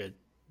I could get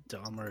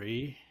Don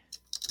Marie.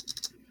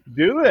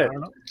 Do it.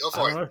 Go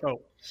for it.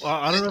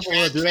 I don't know if I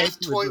want to do that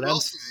with Troy Lance.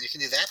 Wilson, you can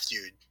do that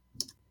feud.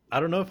 I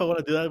don't know if I want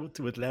to do that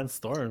with Lance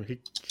Storm. He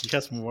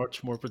has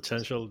much more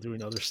potential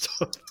doing other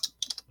stuff.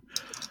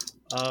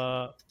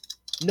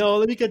 No,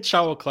 let me get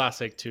Chavo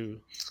Classic to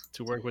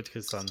work with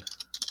his son.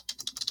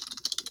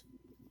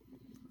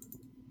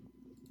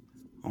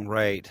 All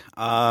right.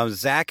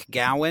 Zach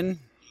Gowen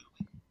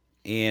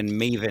and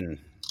Maven.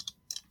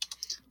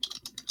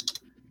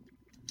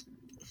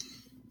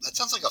 That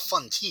sounds like a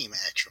fun team,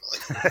 actually.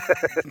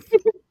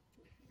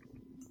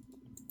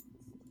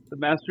 The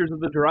Masters of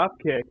the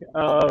Dropkick.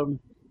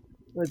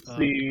 Let's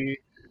see.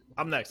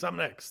 I'm next.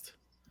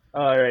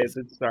 All right.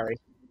 Sorry.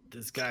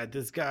 This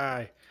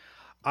guy.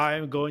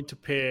 I'm going to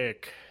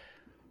pick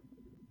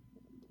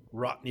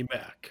Rodney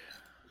Mack.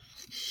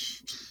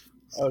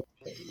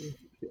 Okay.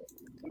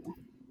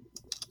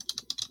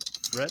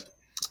 Red?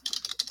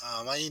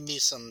 I need me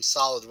some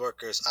solid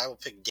workers. I will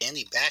pick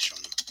Danny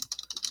Basham.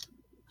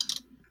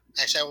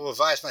 Actually, I will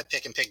revise my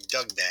pick and pick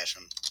Doug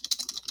Basham.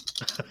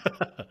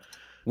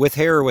 With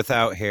hair or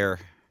without hair?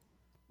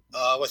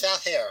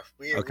 Without hair.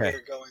 We're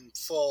going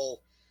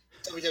full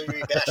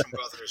WWE Basham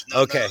Brothers.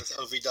 None of this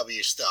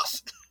OVW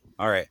stuff.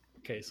 All right.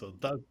 Okay, so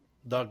Doug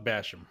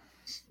Basham.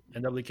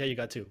 NWK, you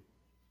got two.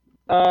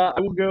 I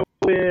will go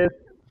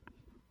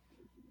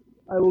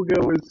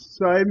with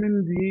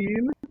Simon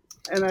Dean,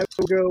 and I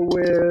will go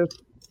with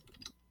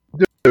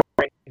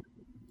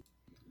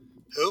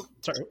Who?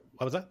 Sorry,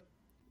 what was that?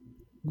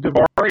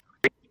 Davari.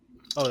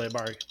 Oh,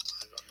 Davari.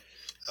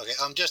 Okay.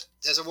 Just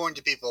as a warning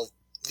to people,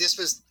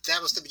 that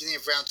was the beginning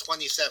of round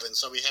 27.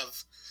 So we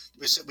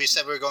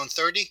said we were going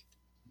 30.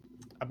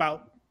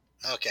 About.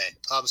 Okay.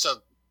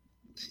 So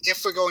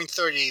if we're going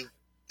 30,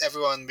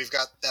 everyone, we've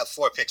got about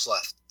 4 picks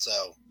left.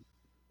 So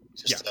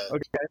just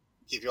Okay.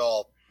 keep you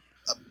all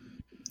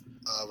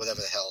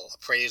whatever the hell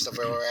appraised of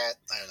where we're at.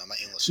 I don't know. My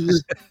English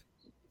is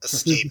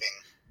escaping.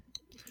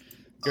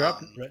 You're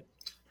up. Right.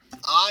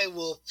 I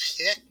will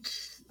pick.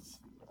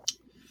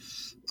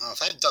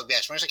 If I have Doug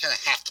Bash, I kind of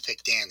have to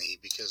pick Danny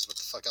because what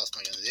the fuck else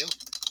am I going to do?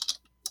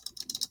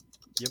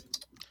 Yep.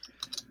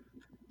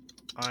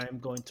 I'm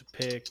going to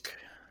pick.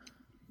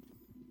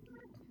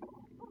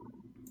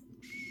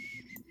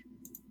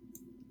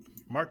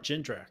 Mark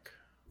Jindrak.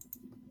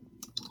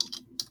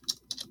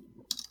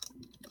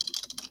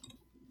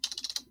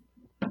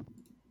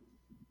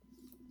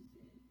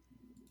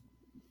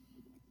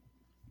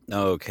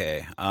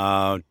 Okay.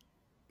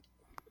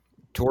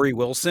 Tori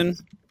Wilson.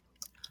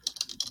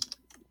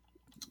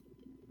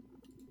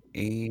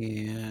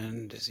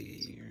 And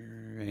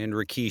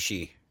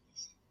Rikishi.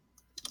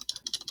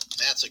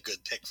 That's a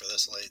good pick for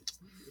this late.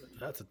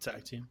 That's a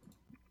tag team.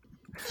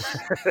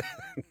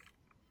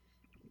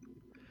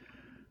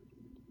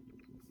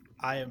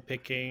 I am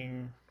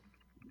picking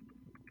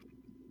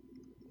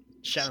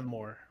Shannon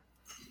Moore.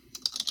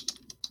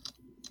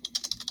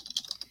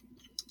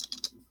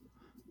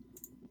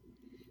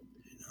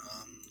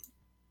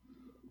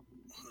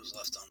 Who's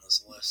left on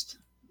this list?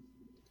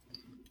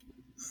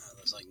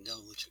 There's like no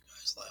Lucha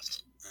guys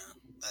left.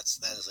 That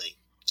is a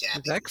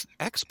gap.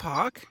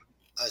 X-Pac?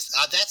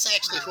 That's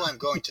actually who I'm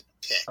going to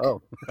pick.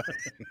 Oh.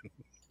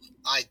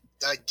 I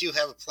do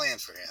have a plan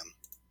for him.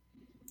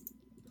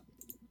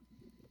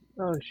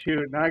 Oh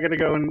shoot! Now I gotta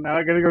go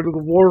to the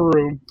war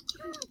room.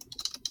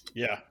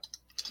 Yeah.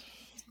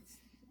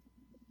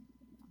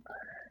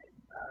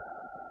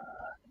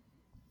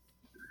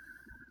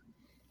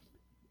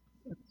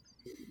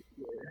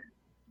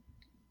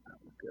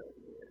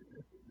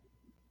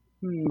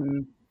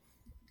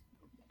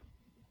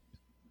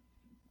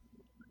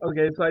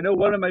 Okay, so I know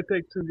one of my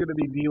picks is gonna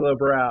be D'Lo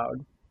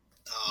Brown.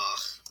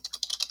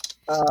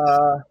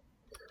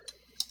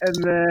 And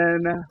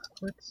then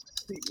let's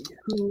see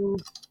who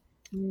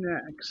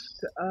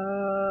next.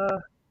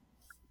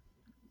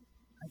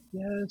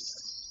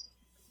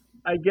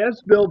 I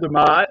guess Bill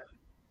DeMott.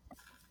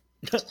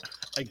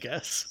 I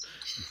guess.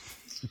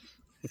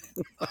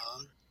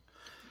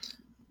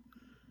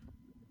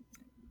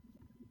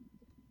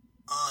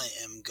 I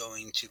am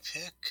going to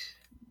pick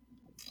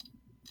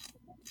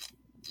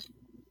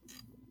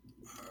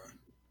her.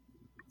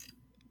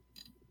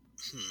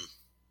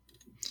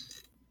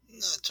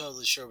 Not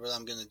totally sure what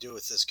I'm going to do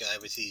with this guy,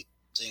 but he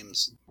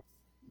seems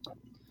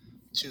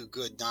too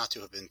good not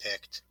to have been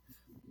picked.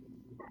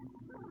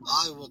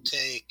 I will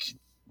take.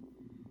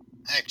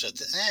 Actually,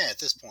 at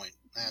this point,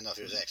 I don't know if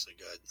he was actually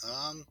good.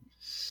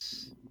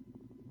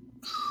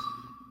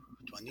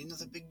 Do I need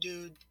another big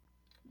dude?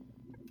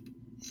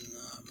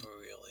 Not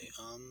really.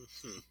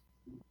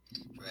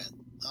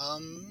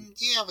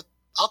 Yeah, but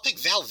I'll pick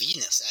Val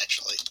Venus,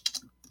 actually.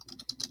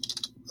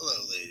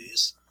 Hello,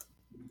 ladies.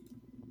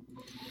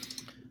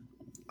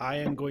 I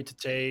am going to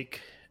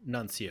take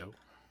Nuncio.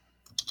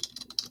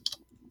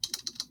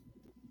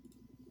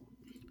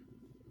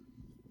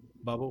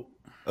 Bubble.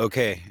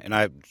 Okay, and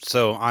I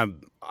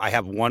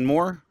have one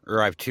more,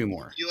 or I have two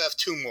more. You have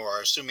two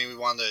more, assuming we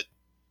want to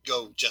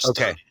go just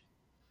okay.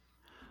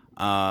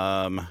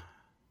 30.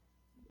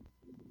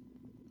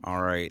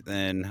 All right,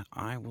 then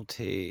I will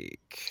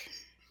take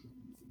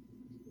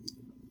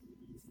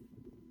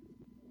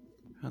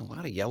a lot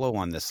of yellow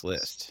on this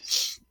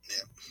list.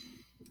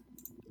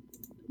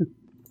 Yeah.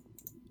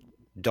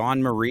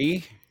 Dawn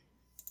Marie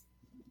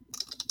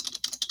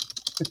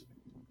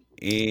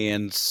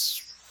and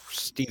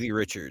Stevie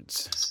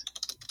Richards.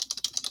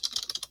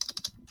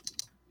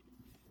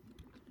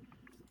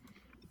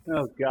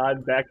 Oh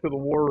God, back to the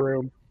war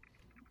room.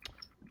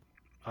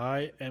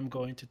 I am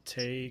going to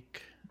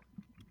take.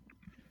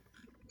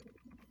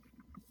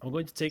 I'm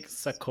going to take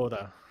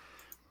Sakota.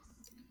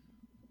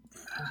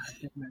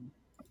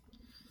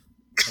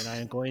 And I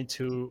am going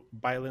to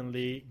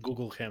violently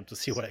Google him to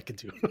see what I can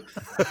do.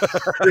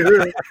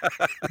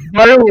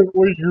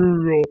 Violently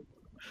Google.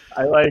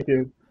 I like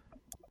it.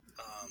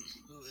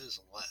 Who is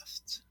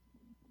left?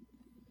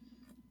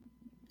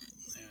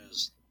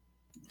 There's.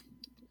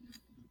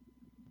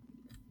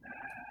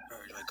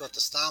 Or do I go with the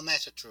style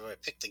match, or do I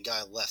pick the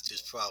guy left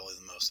who's probably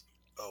the most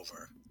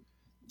over?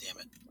 Damn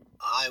it.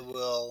 I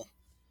will.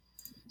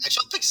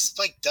 Actually, I'll pick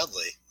Spike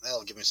Dudley.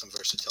 That'll give me some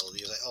versatility,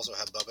 because I also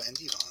have Bubba and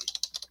Devon.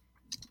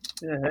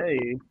 Yeah,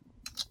 hey.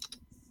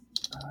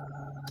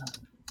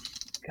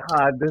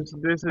 God, this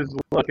is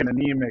looking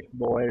anemic,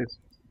 boys.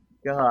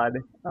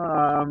 God.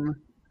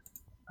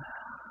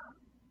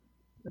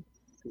 Let's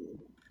see.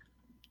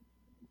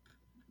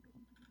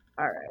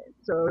 All right,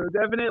 so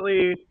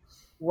definitely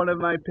one of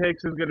my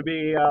picks is going to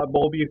be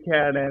Bull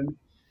Buchanan.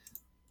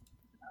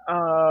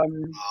 I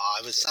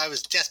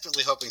was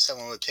desperately hoping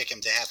someone would pick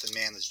him to have to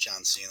manage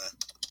John Cena.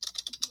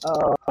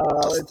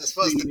 It's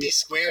supposed to be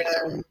squared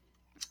out.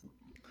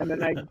 And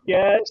then I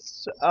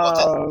guess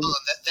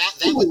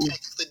That would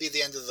technically be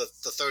the end of the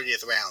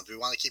 30th round. Do we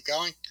want to keep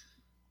going?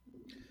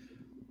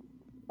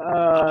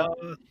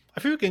 I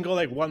think we can go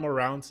like one more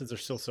round since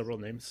there's still several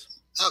names.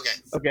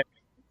 Okay.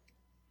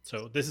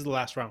 So this is the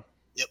last round.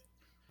 Yep.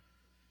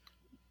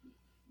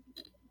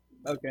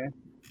 Okay.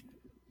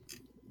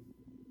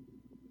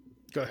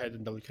 Go ahead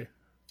and WK.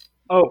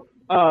 Oh,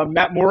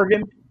 Matt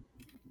Morgan.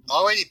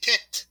 Already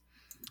picked.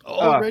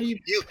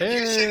 Already You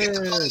get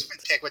the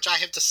punishment pick, which I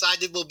have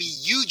decided will be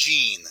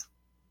Eugene.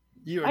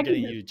 You are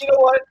getting Eugene.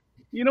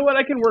 You know what?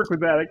 I can work with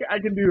that. I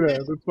can do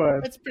that. That's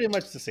fine. It's pretty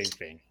much the same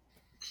thing.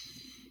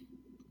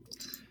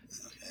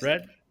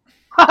 Red?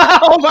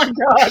 Oh my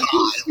god!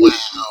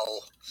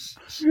 Wow.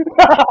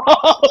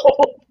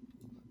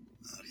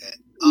 Okay.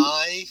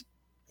 I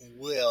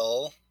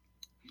will.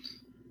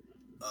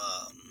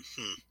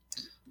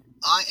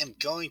 I am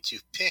going to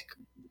pick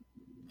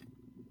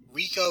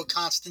Rico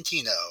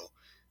Constantino,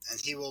 and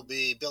he will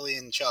be Billy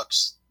and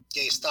Chuck's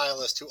gay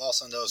stylist who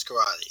also knows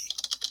karate.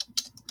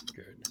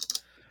 Good.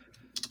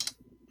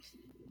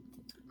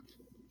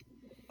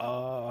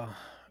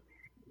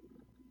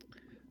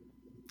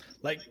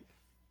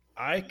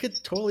 I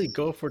could totally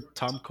go for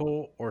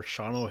Tomko or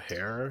Sean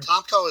O'Hare.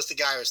 Tomko is the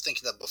guy I was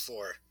thinking of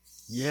before.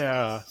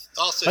 Yeah.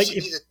 Also, if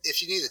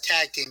you need a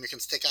tag team, you can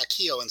stick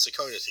Akio and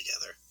Sakota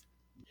together.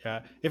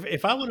 Yeah.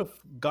 If I would have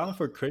gone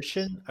for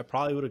Christian, I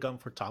probably would have gone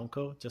for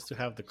Tomko just to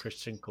have the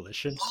Christian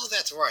collision. Oh,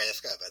 that's right. I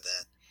forgot about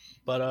that.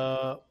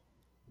 But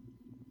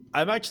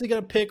I'm actually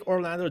gonna pick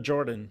Orlando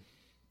Jordan.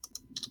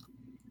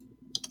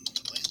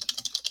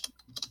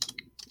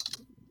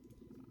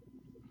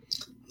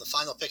 The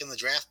final pick in the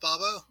draft,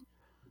 Bobo?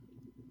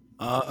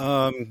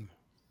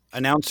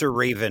 Announcer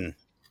Raven.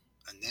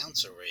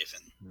 Announcer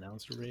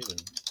Raven.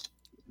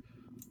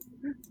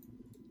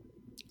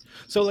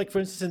 So, like, for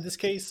instance, in this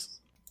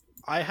case,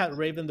 I had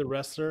Raven the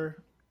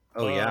wrestler.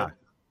 Oh, yeah.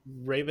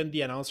 Raven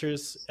the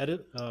announcer's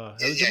eligible?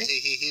 Yeah,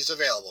 he's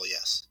available,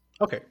 yes.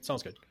 Okay,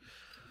 sounds good.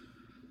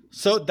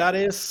 So that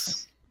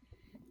is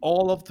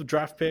all of the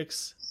draft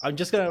picks. I'm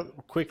just going to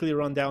quickly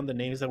run down the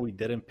names that we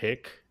didn't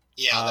pick.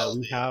 Yeah,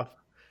 we have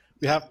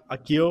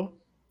Akio.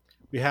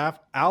 We have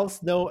Al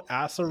Snow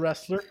as a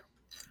wrestler.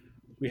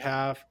 We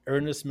have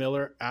Ernest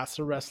Miller as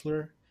a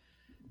wrestler.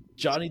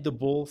 Johnny the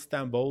Bull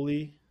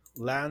Stamboli.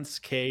 Lance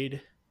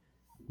Cade.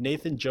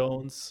 Nathan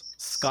Jones.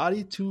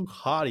 Scotty Too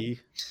Hottie.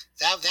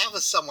 That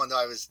was someone that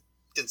I was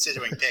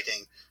considering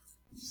picking.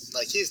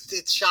 Like,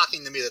 it's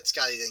shocking to me that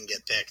Scotty didn't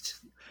get picked.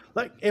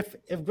 Like, if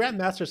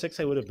Grandmaster 6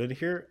 would have been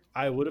here,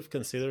 I would have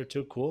considered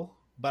Too Cool.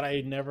 But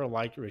I never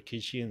liked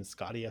Rikishi and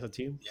Scotty as a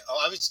team. Yeah,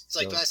 I was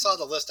like, when I saw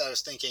the list, I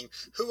was thinking,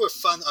 who were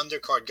fun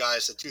undercard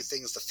guys that do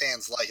things the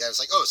fans like? I was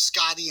like, oh,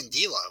 Scotty and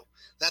D'Lo.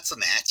 That's a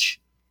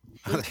match.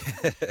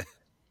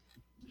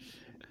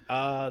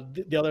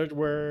 The others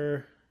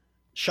were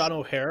Sean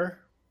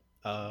O'Hare,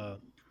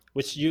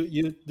 which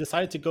you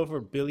decided to go for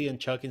Billy and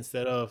Chuck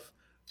instead of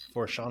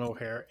for Sean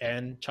O'Hare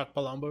and Chuck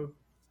Palumbo.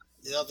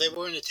 You know, they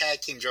were in a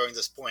tag team during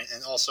this point,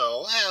 and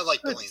also, I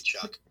like Billy and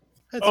Chuck.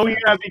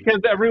 Yeah, because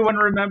everyone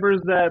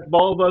remembers that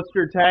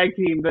Ballbuster tag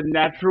team, the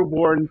Natural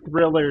Born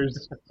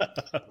Thrillers.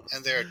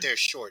 And they're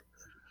short.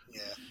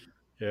 Yeah.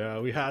 Yeah,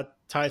 we had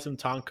Tyson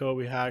Tonko,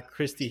 we had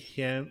Christy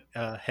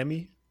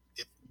Hemi,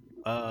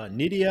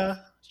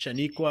 Nydia,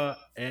 Shaniqua,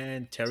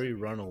 and Terry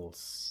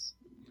Runnels.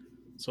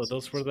 So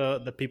those were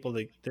the people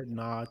that did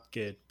not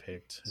get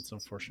picked. It's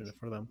unfortunate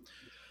for them.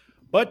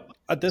 But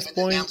at this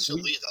point... Announcer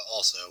Lita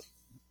also.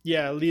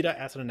 Yeah, Lita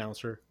as an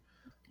announcer.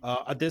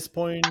 At this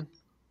point...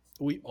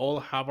 We all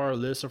have our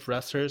list of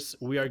wrestlers.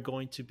 We are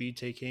going to be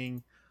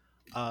taking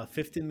a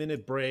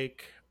 15-minute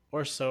break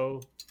or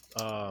so.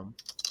 Don't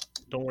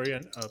worry,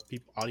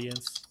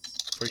 audience.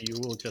 For you,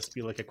 will just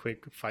be like a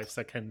quick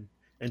 5-second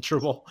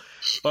interval.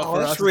 But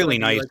that's really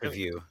nice of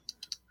you.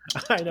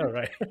 I know,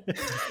 right?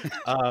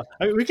 I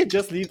mean, we could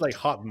just leave like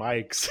hot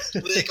mics.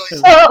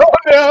 Oh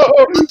no!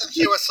 Let them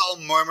hear us all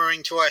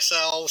murmuring to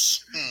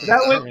ourselves.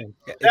 That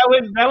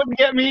would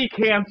get me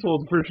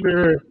canceled for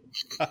sure.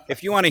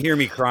 If you want to hear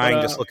me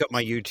crying, just look up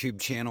my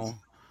YouTube channel.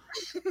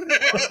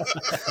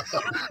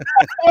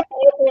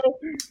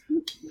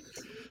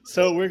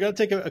 So we're going to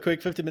take a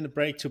quick 15-minute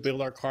break to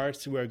build our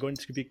cards. We are going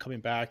to be coming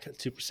back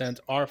to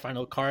present our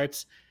final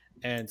cards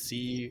and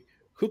see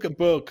who can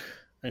book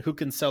and who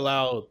can sell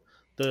out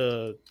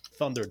the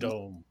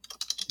Thunderdome.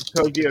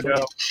 Tokyo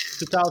Dome.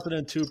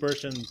 2002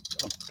 version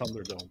of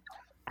Thunderdome.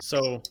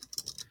 So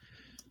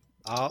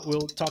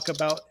we'll talk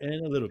about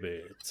in a little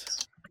bit.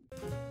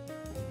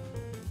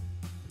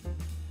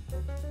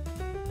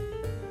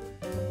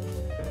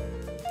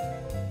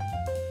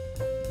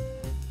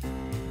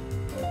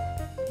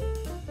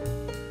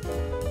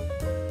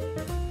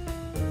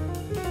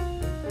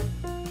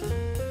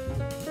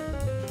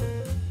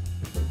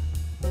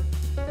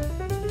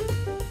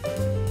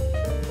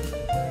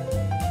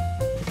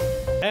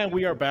 And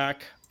we are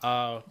back.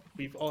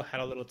 We've all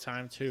had a little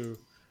time to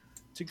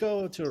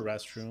go to a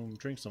restroom,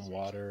 drink some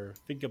water,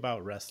 think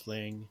about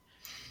wrestling.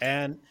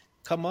 And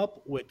come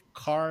up with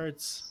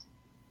cards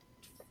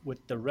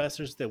with the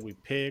wrestlers that we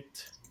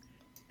picked,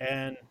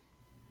 and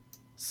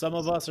some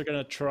of us are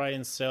gonna try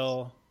and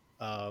sell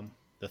the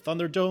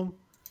Thunderdome.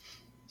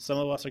 Some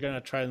of us are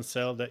gonna try and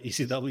sell the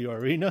ECW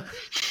Arena.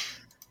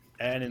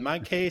 And in my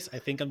case, I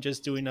think I'm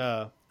just doing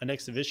an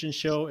exhibition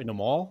show in a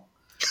mall.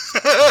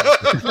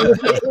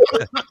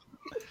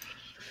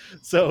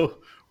 So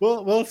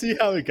we'll see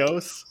how it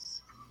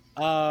goes.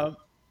 I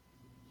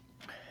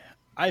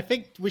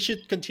think we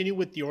should continue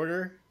with the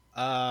order.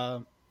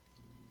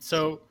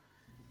 So,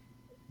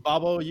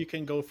 Bobo, you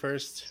can go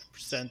first.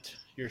 Present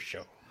your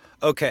show.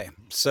 Okay,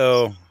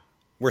 so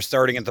we're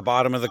starting at the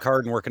bottom of the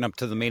card and working up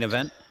to the main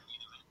event.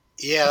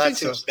 Yeah, that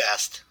seems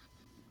best.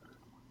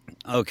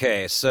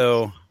 Okay,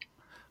 so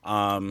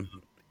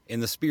in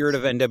the spirit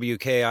of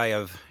NWK, I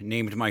have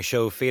named my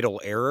show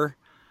Fatal Error.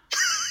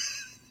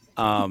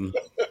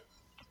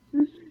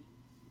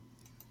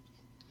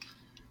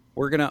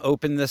 We're going to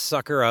open this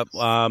sucker up.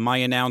 My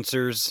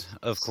announcers,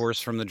 of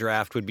course, from the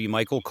draft would be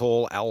Michael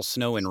Cole, Al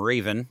Snow, and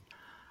Raven.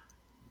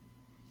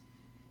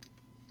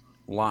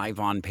 Live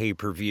on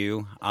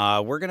pay-per-view.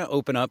 We're going to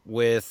open up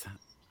with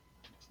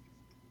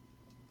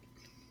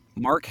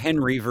Mark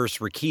Henry versus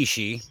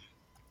Rikishi.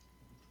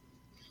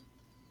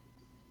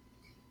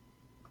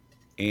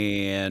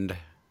 And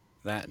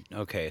that,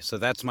 okay, so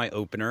that's my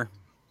opener.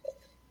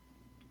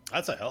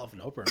 That's a hell of an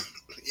opener.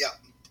 Yeah.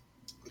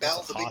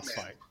 That's a boss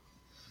fight.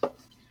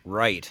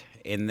 Right.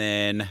 And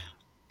then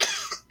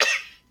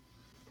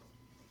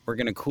we're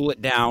going to cool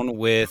it down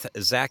with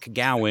Zach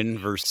Gowen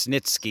versus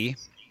Snitsky.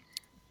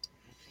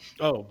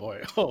 Oh,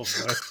 boy. Oh,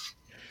 boy.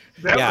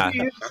 That would be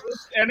his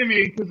first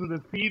enemy because of the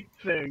feet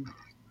thing.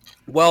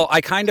 Well,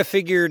 I kind of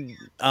figured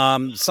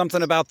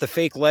something about the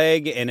fake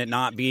leg and it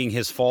not being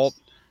his fault.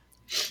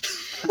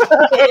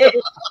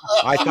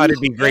 I thought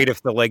it'd be great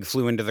if the leg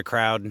flew into the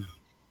crowd.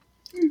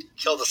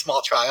 Kill the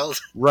small child.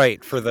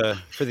 Right, for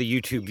the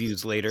YouTube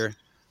views later.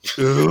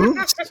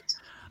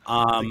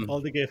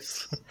 All the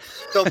gifts.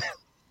 So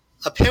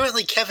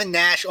apparently Kevin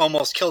Nash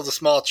almost killed a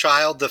small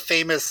child. The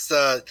famous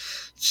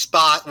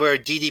spot where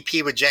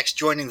DDP rejects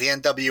joining the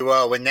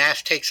NWO. When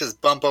Nash takes his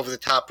bump over the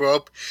top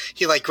rope,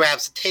 he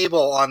grabs the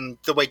table on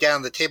the way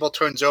down. The table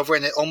turns over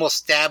and it almost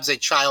stabs a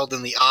child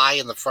in the eye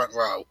in the front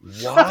row.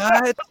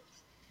 What?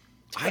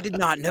 I did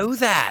not know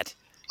that.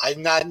 I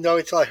did not know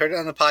until I heard it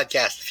on the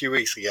podcast a few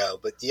weeks ago,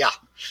 but yeah.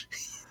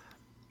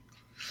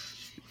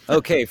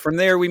 Okay, from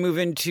there we move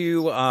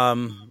into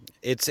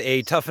it's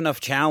a tough enough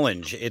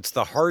challenge. It's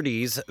the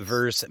Hardys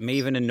versus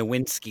Maven and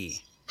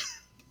Nowinski.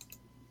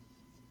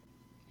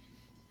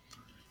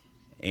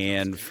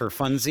 And for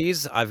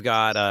funsies, I've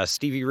got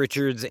Stevie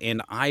Richards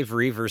and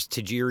Ivory versus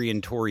Tajiri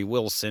and Tori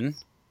Wilson.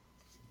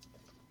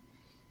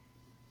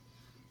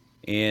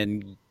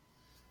 And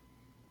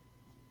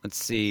let's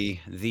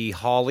see, the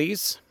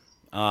Hollies,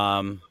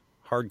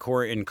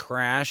 Hardcore and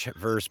Crash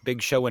versus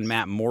Big Show and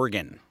Matt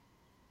Morgan.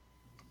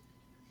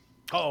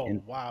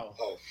 Oh, wow.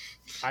 Oh.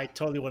 I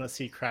totally want to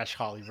see Crash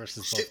Holly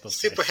versus both those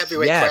Super guys.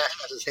 heavyweight Crash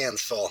has his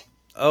hands full.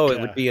 Oh,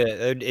 yeah.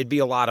 It'd be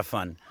a lot of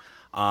fun.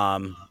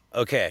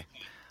 Okay.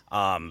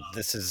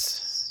 This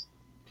is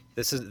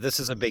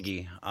a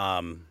biggie.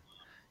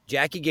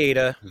 Jackie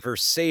Gata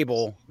versus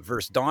Sable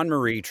versus Dawn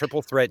Marie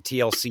triple threat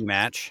TLC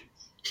match.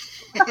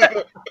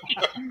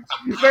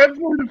 That's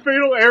where the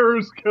fatal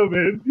errors come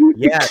in.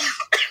 Yeah.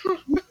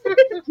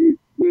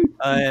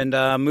 And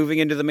moving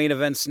into the main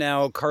events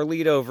now,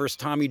 Carlito versus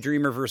Tommy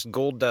Dreamer versus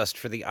Goldust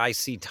for the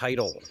IC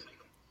title.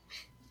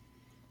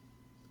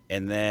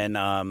 And then,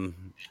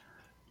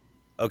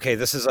 okay,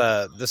 this is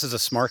a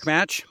Smark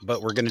match,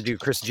 but we're going to do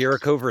Chris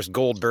Jericho versus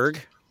Goldberg.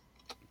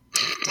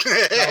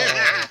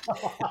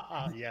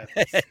 Yes.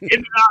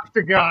 In the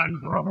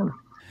octagon, brother.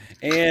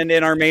 And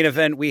in our main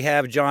event, we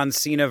have John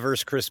Cena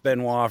versus Chris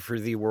Benoit for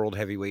the World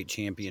Heavyweight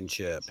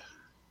Championship.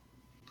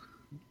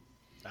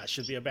 That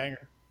should be a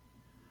banger.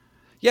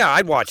 Yeah,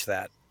 I'd watch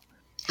that.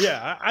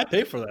 Yeah, I'd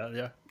pay for that,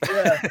 yeah.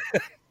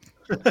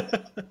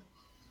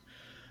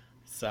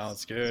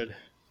 Sounds good.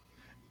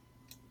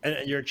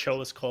 And your show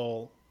is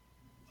called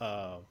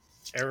Fatal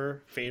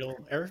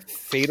Error?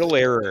 Fatal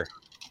Error.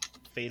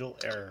 Fatal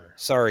Error.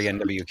 Sorry,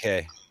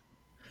 NWK.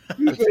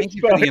 Thank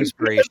you for the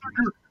inspiration.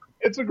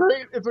 It's a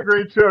great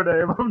show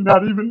name. I'm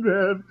not even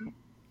mad.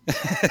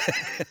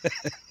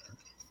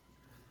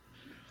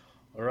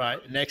 All right,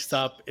 next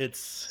up,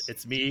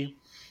 it's me.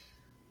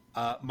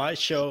 My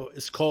show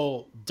is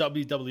called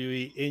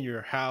WWE in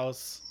Your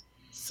House,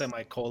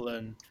 Super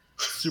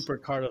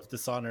Card of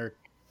Dishonor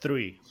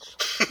 3.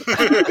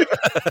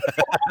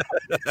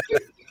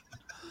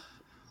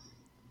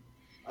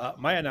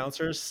 My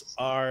announcers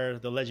are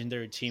the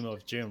legendary team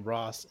of Jim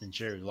Ross and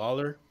Jerry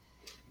Lawler.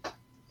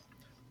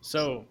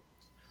 So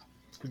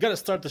we got to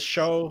start the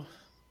show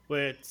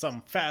with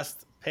some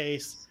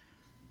fast-paced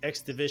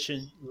X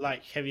Division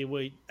light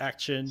heavyweight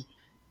action.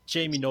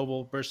 Jamie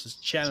Noble versus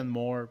Shannon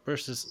Moore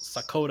versus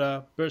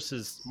Sakota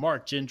versus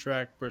Mark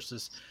Jindrak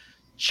versus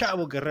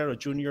Chavo Guerrero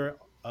Jr.,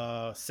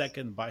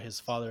 second by his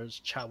father,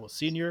 Chavo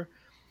Sr.,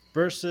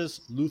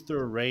 versus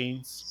Luther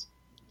Reigns.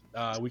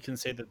 We can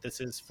say that this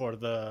is for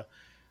the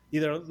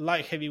either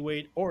light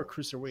heavyweight or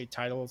cruiserweight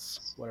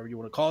titles, whatever you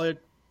want to call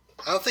it.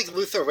 I don't think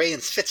Luther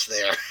Reigns fits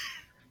there.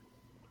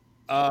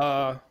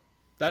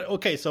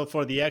 So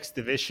for the X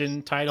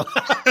Division title,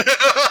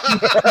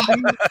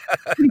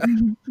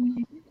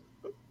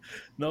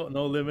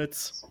 no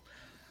limits.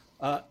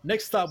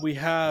 Next up, we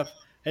have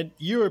an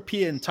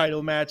European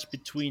title match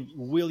between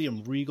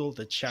William Regal,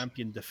 the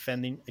champion,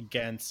 defending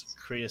against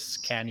Chris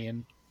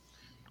Kanyon.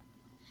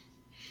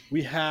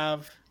 We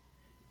have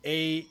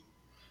a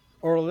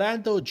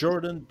Orlando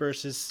Jordan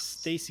versus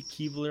Stacy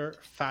Keibler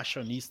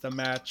fashionista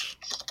match.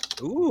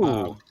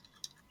 Ooh.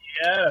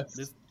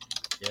 Yes.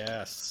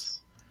 Yes.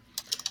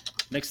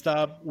 Next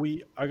up,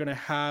 we are going to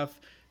have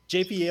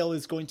JBL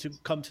is going to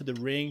come to the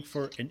ring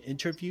for an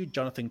interview.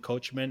 Jonathan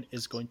Coachman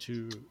is going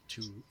to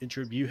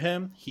interview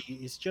him. He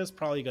is just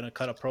probably going to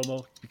cut a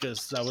promo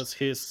because that was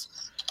his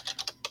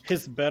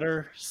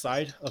better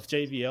side of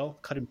JBL,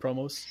 cutting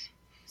promos.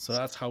 So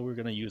that's how we're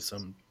going to use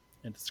him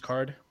in this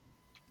card.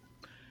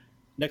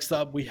 Next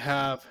up, we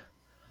have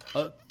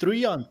a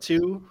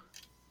 3-on-2.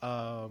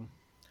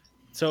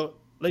 So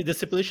like the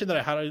stipulation that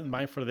I had in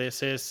mind for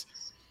this is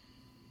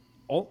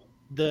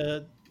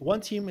the one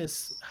team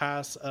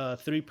has a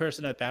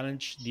 3-person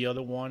advantage. The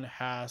other one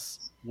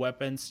has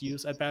weapons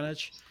use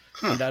advantage.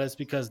 And that is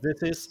because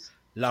this is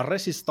La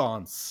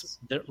Resistance,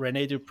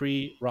 Rene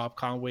Dupree, Rob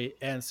Conway,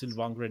 and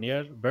Sylvain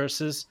Grenier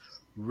versus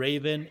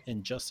Raven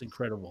and Just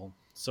Incredible.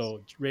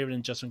 So Raven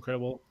and Just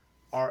Incredible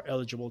are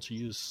eligible to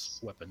use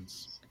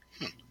weapons.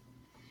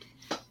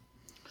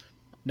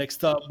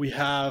 Next up, we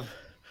have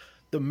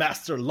the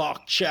Master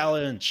Lock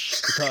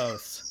Challenge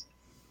because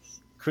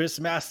Chris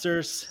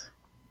Masters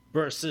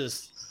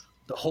versus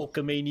the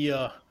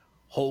Hulkamania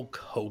Hulk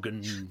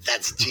Hogan.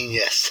 That's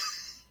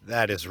genius.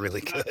 That is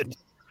really good.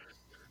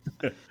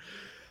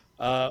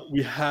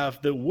 We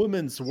have the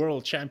Women's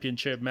World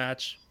Championship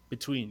match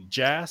between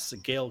Jazz,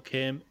 Gail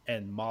Kim,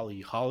 and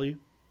Molly Holly.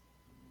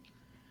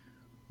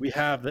 We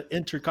have the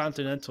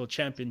Intercontinental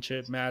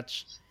Championship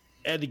match,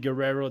 Eddie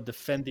Guerrero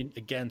defending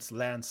against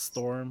Lance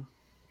Storm.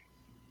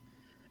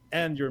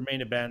 And your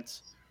main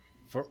event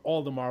for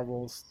all the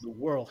marbles, the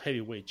World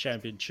Heavyweight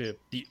Championship,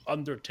 The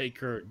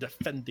Undertaker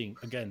defending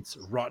against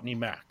Rodney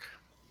Mack.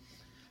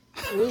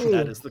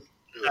 That is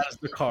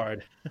the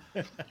card.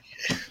 I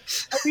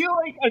feel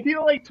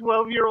like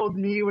 12-year-old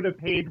me would have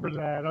paid for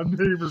that on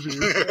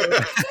pay-per-view.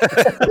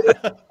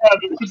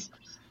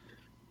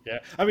 Yeah,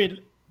 I mean,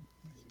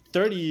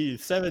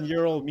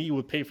 37-year-old me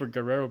would pay for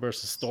Guerrero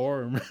versus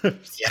Storm.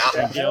 Yeah.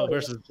 And Gail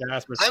versus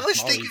Jazz versus I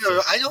was Molly, thinking,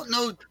 so I don't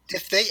know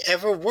if they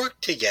ever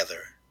worked together.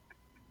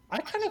 I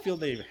kind of feel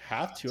they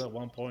have to at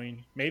one point.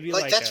 Maybe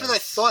Like that's what I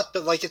thought,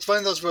 but like it's one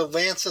of those where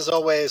Lance is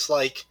always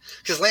like,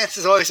 because Lance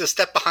is always a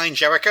step behind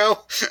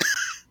Jericho.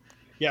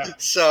 Yeah.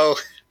 So,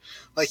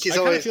 like he's I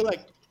always. feel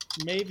like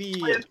maybe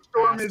Lance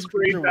Storm is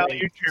great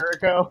value,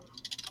 Jericho.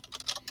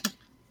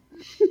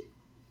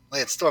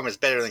 Lance Storm is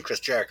better than Chris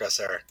Jericho,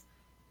 sir.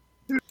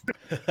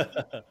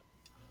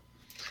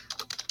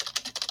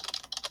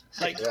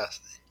 Like Yes.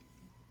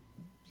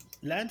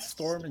 Lance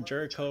Storm and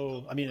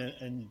Jericho,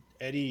 and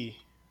Eddie,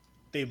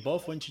 they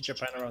both went to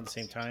Japan around the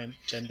same time.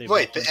 Then they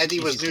Wait, both but went to Eddie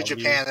was New ECW.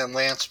 Japan and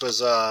Lance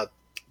was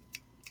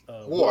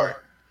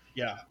War.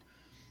 Yeah.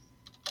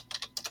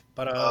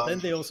 But then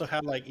they also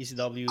had like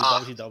ECW,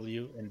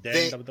 WCW, and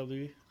then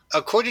WWE.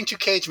 According to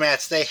Cage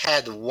Match, they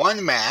had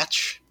one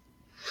match.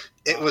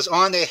 It was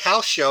on a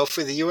house show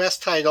for the U.S.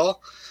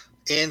 title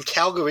in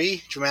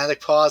Calgary, dramatic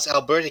pause,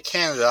 Alberta,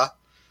 Canada,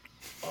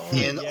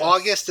 in yes.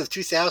 August of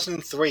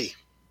 2003.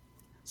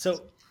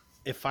 So,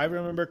 if I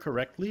remember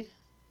correctly,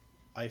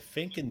 I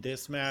think in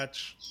this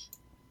match,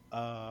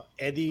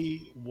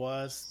 Eddie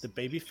was the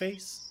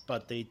babyface,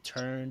 but they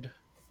turned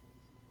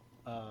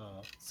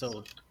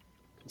so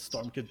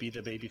Storm could be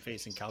the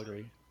babyface in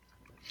Calgary.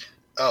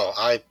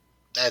 Oh,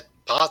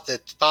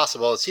 that's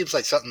possible. It seems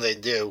like something they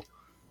do.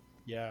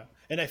 Yeah,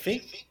 and I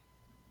think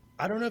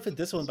I don't know if it's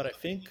this one, but I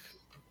think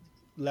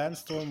Lance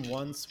Storm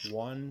once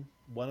won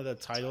one of the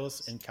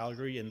titles in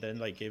Calgary and then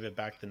like gave it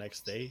back the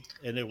next day,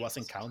 and it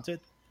wasn't counted.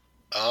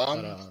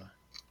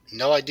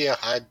 No idea.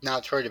 I'd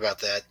not heard about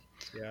that.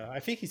 Yeah, I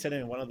think he said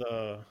it in one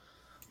of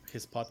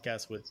his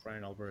podcasts with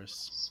Brian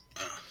Alvarez.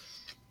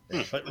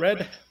 Yeah, but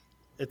Red,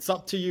 it's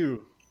up to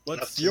you.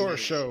 What's your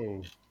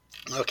show?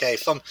 Okay,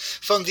 from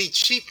the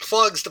Cheap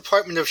Plugs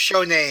Department of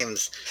Show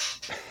Names,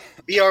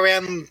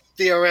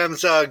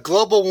 BRM's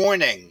Global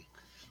Warning,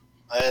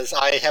 as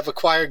I have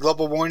acquired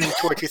Global Warning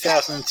Tour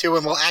 2002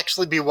 and will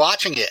actually be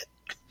watching it.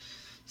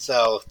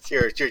 So,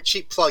 your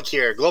cheap plug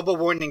here, Global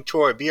Warning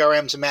Tour,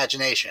 BRM's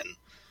Imagination.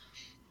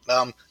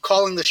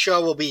 Calling the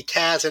show will be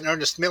Taz and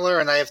Ernest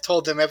Miller, and I have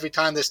told them every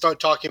time they start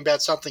talking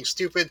about something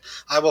stupid,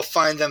 I will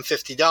fine them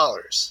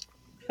 $50.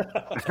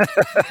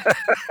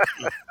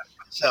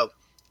 So,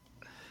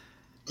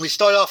 we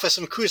start off with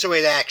some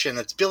cruiserweight action.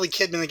 It's Billy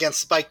Kidman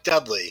against Spike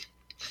Dudley.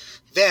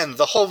 Then,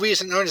 the whole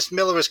reason Ernest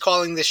Miller is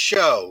calling this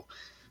show,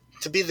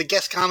 to be the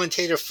guest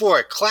commentator for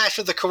it, Clash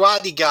of the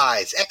Karate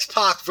Guys,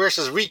 X-Pac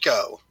versus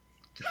Rico.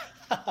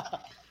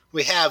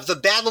 We have the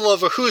battle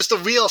over who's the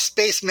real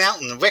Space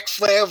Mountain, Ric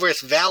Flair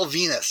versus Val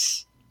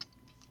Venus.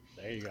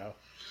 There you go.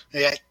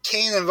 We got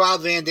Kane and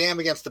Rob Van Dam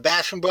against the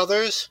Basham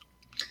Brothers.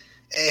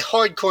 A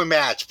hardcore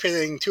match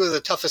pitting two of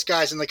the toughest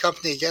guys in the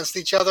company against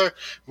each other,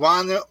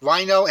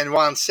 Rhino and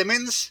Ron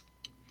Simmons.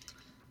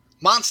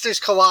 Monsters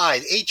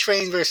Collide,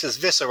 A-Train versus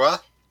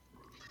Viscera.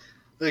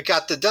 We've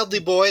got the Dudley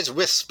Boys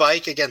with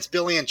Spike against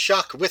Billy and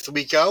Chuck with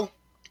Rico.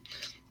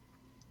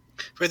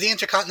 For the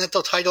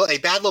Intercontinental title, a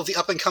battle of the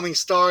up-and-coming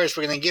stars.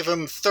 We're going to give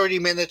them 30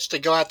 minutes to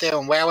go out there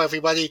and wow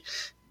everybody.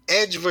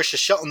 Edge versus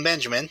Shelton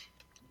Benjamin.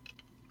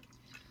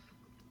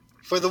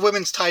 For the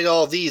women's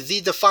title,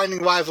 the defining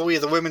rivalry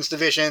of the women's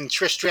division,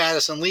 Trish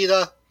Stratus and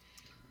Lita.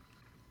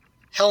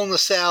 Hell in a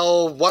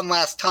Cell, one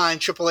last time,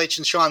 Triple H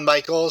and Shawn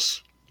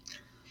Michaels.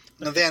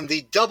 And then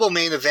the double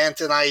main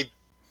event, and I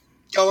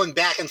going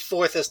back and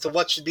forth as to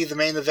what should be the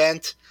main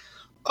event.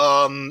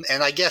 And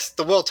I guess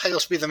the world title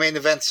should be the main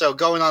event, so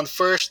going on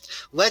first,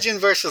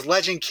 Legend versus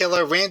Legend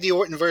Killer, Randy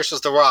Orton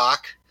versus The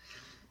Rock.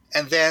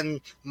 And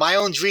then my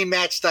own dream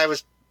match that I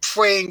was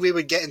praying we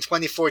would get in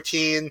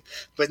 2014,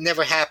 but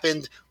never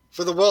happened.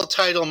 For the world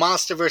title,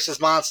 Monster versus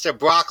Monster,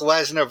 Brock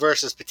Lesnar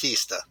versus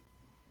Batista.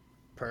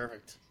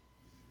 Perfect.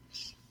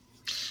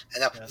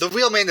 And now, the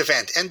real main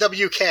event,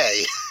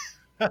 NWK.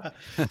 All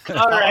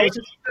right.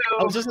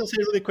 I was just going to say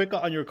really quick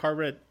on your card,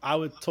 Red, I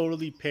would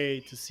totally pay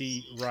to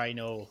see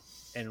Rhino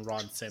and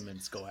Ron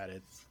Simmons go at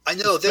it. I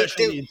know.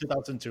 Especially in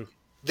 2002.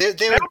 They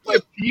That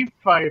was a deep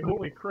fight.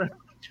 Holy crap.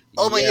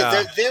 Oh my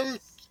God. They're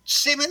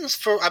Simmons,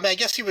 I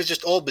guess he was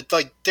just old, but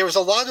like there was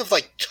a lot of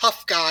like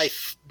tough guy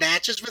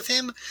matches with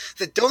him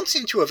that don't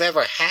seem to have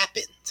ever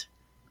happened.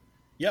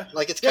 Yeah.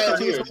 Like it's kind of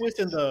weird.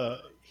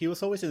 He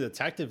was always in the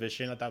tag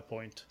division at that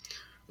point.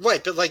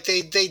 Right, but like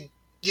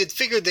you'd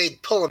figured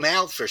they'd pull him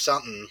out for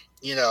something,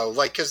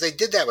 like because they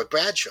did that with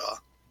Bradshaw.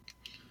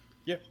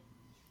 Yeah.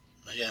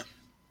 Yeah.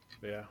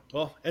 Yeah.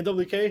 Well,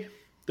 NWK,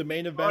 the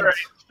main event. All right.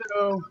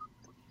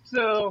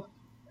 So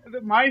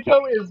my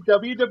show is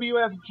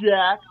WWF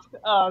Jacked,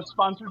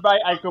 sponsored by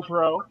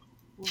IcoPro.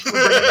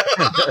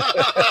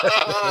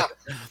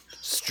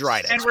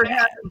 Strident. And we're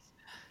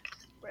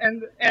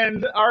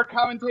and our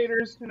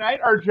commentators tonight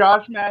are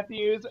Josh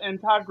Matthews and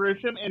Todd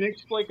Grisham,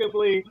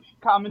 inexplicably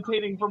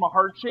commentating from a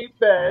heart-shaped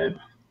bed.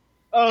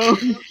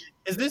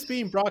 Is this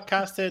being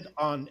broadcasted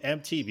on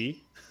MTV?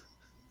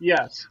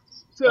 Yes.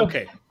 So,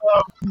 okay.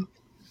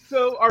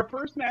 So our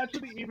first match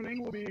of the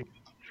evening will be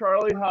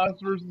Charlie Haas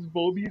versus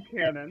Bull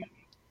Buchanan.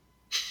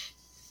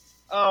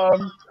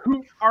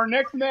 Our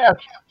next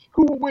match,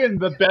 who will win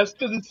the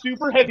best of the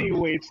super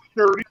heavyweights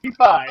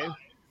 35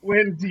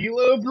 when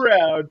D'Lo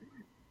Brown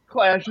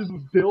clashes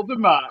with Bill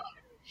DeMott.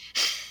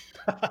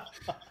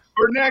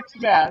 Our next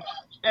match,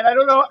 and I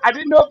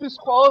didn't know if this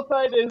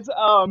qualified as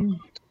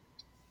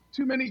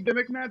too many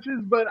gimmick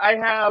matches, but I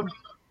have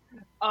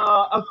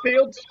a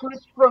failed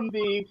script from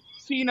the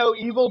See No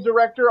Evil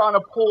director on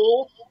a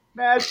pole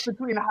match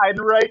between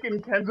Heidenreich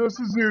and Kenzo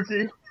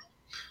Suzuki.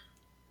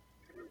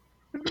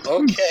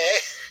 Okay.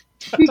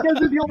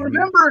 Because if you'll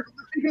remember,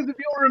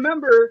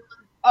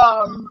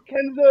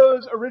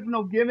 Kenzo's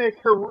original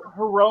gimmick,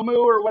 Hiromu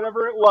or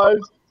whatever it was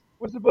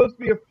supposed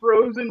to be a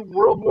frozen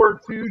World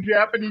War II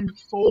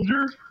Japanese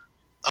soldier.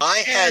 I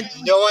had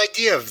no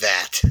idea of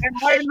that.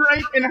 And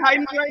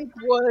Heidenreich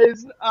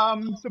was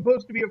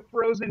supposed to be a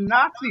frozen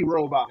Nazi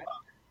robot.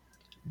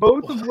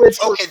 Both of which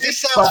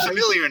this sounds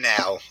familiar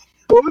now.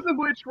 Both of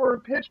which were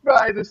pitched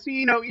by the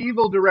See No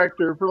Evil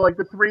director for like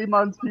the 3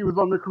 months he was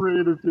on the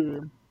creative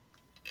team.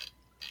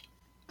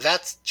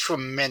 That's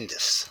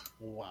tremendous.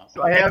 Wow.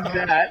 So I have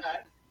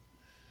that.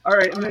 All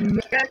right, and then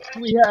next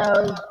we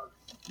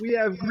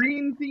have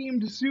green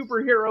themed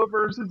superhero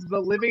versus the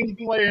Living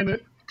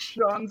Planet.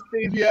 Sean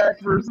Stasiak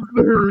versus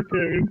the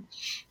Hurricane.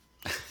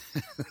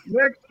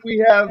 Next we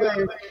have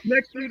a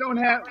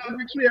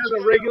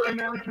regular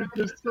match with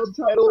the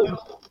subtitle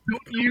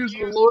 "Don't Use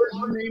the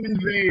Lord's Name in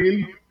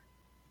Vain."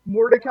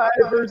 Mordecai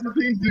versus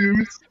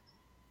Jesus.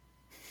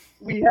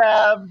 We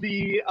have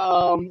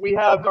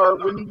our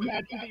women's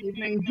match of the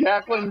evening,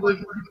 Jacqueline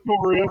versus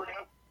Victoria.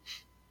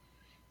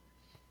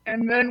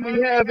 And then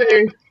we have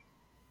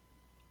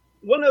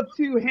one of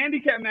two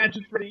handicap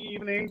matches for the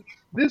evening.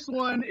 This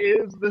one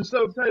the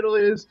subtitle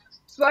is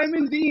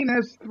Simon Dean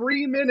has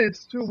 3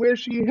 minutes to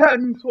wish he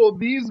hadn't told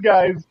these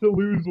guys to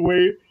lose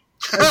weight.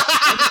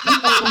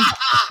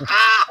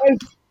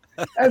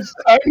 As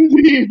Simon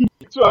Dean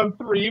gets on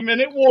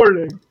 3-minute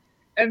warning.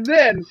 And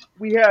then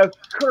we have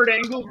Kurt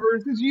Angle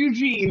versus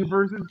Eugene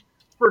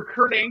for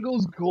Kurt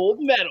Angle's gold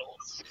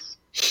medals.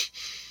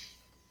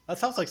 That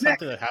sounds like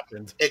something that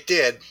happened. It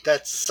did.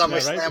 That's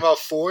SummerSlam right?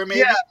 04,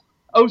 maybe? Yeah,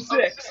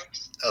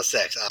 06.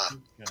 06,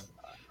 Yeah.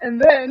 And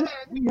then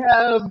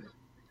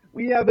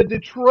we have a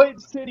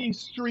Detroit City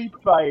street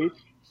fight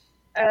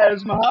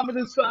as Muhammad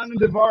Hassan and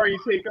Daivari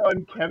take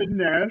on Kevin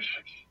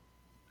Nash.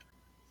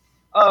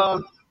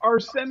 Our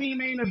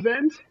semi-main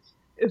event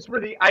is for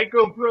the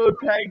IcoPro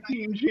Tag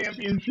Team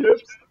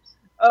Championships.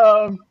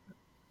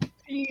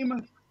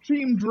 Team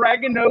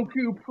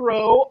Dragonoku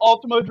Pro,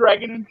 Ultimo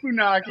Dragon and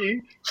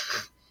Funaki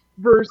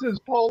versus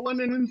Paul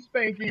London and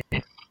Spanky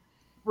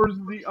versus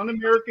the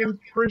Un-Americans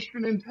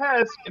Christian and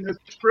Test in a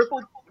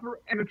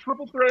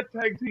triple threat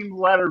tag team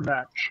ladder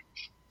match.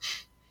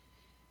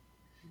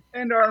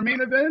 And our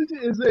main event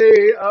is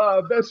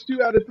a best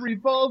 2 out of 3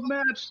 falls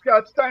match.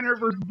 Scott Steiner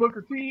versus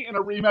Booker T in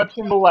a rematch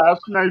from the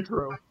last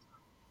Nitro.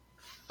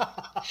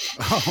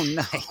 Oh,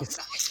 nice.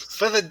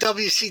 For the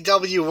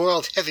WCW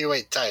World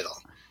Heavyweight title.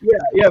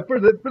 Yeah.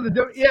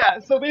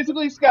 So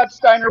basically, Scott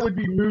Steiner would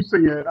be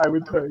moosing it, I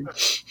would think.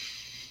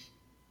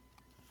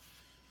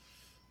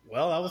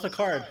 Well, that was a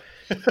card.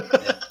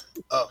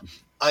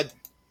 I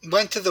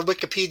went to the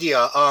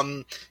Wikipedia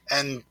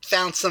and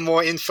found some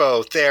more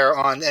info there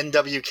on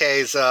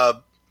NWK's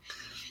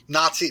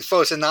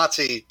Frozen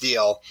Nazi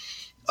deal.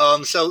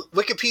 So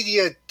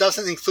Wikipedia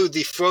doesn't include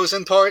the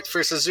Frozen part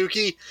for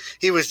Suzuki.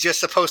 He was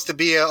just supposed to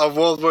be a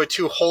World War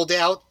II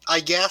holdout, I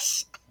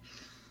guess.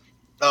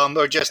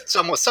 Or just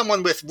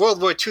someone with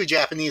World War II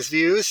Japanese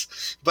views.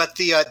 But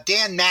the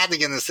Dan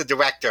Madigan is the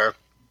director.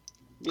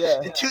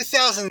 Yeah. In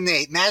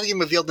 2008, Madigan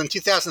revealed in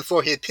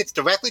 2004 he had pitched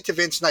directly to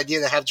Vince an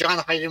idea to have John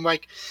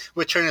Heidenreich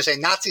return as a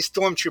Nazi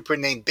stormtrooper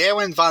named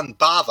Baron von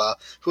Bava,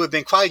 who had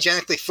been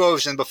cryogenically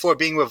frozen before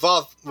being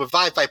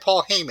revived by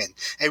Paul Heyman,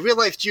 a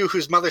real-life Jew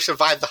whose mother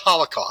survived the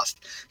Holocaust,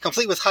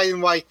 complete with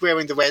Heidenreich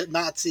wearing the red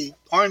Nazi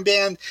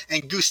armband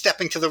and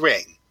goose-stepping to the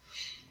ring.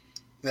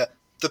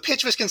 The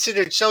pitch was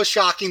considered so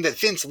shocking that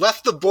Vince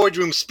left the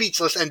boardroom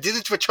speechless and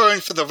didn't return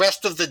for the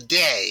rest of the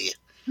day.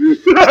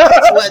 This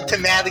led to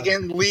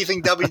Madigan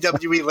leaving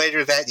WWE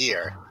later that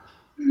year.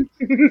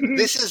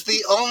 This is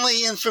the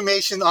only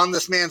information on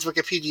this man's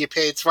Wikipedia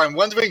page, so I'm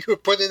wondering who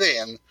put it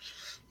in,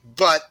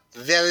 but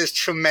that is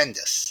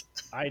tremendous.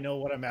 I know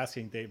what I'm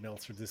asking Dave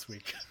Meltzer this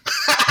week.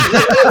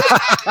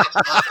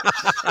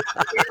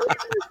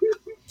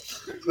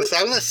 Listen,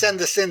 I'm going to send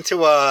this into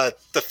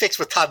the Fix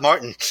with Todd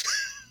Martin.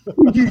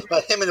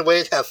 Let him and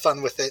Wade have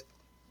fun with it.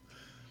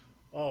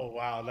 Oh,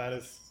 wow.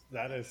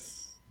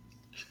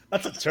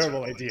 That's a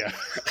terrible idea.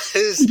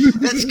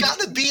 That's got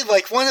to be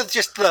like one of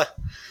just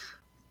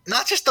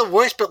not just the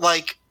worst, but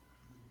like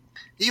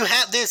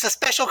there's a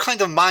special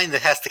kind of mind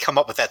that has to come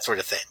up with that sort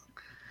of thing.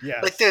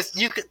 Yeah. Like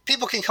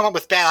people can come up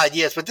with bad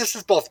ideas, but this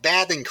is both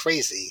bad and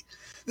crazy.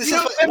 I think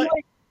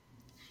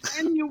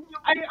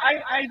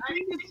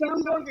it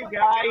sounds like a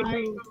guy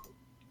who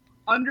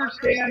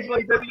understands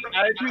like that the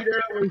Attitude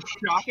Era was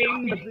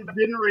shocking, but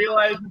didn't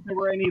realize that there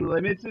were any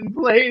limits in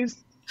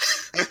place.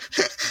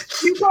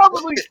 He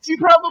probably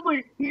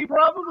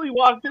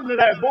walked into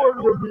that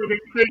boardroom meeting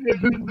thinking this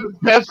is the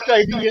best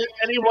idea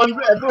anyone's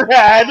ever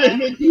had,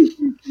 and then it's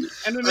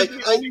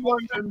the only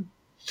one.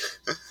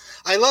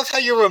 I love how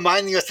you're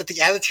reminding us that the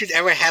Attitude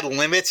Era had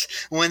limits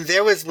when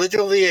there was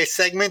literally a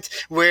segment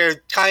where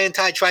Ty and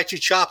Ty tried to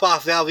chop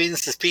off Val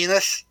Venus's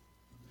penis.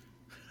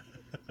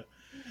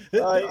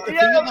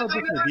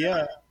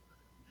 The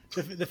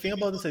thing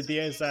about this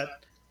idea is that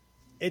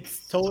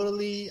it's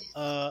totally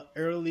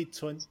early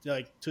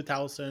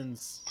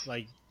 2000s,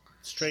 like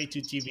straight to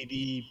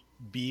DVD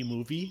B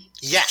movie.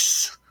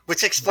 Yes,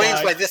 which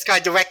explains why this guy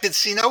directed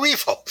See No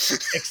Evil.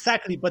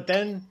 Exactly, but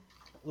then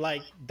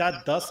like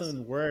that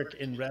doesn't work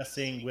in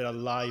wrestling with a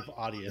live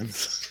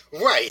audience.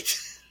 Right.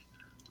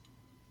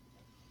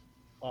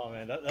 Oh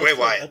man,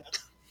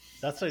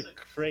 that's a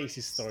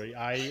crazy story.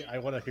 I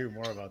want to hear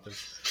more about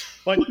this.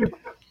 But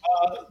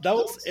that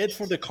was it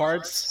for the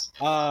cards.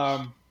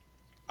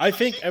 I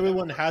think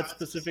everyone had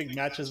specific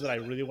matches that I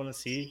really want to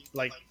see.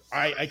 Like,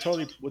 I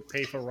totally would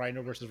pay for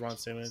Rhino versus Ron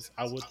Simmons.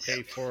 I would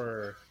pay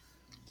for...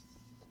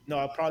 No,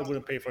 I probably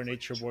wouldn't pay for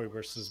Nature Boy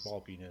versus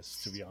Ball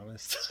Venus, to be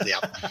honest. Yeah.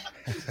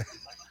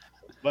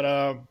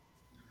 But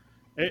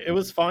it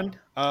was fun.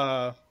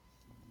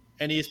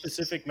 Any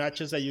specific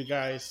matches that you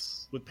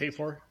guys would pay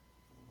for?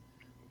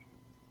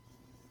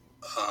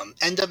 I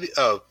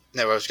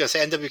was going to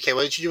say NWK.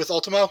 What did you do with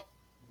Ultimo?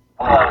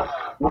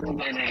 Put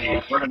him in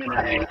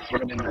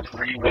a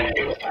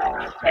three-way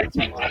tag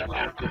team match.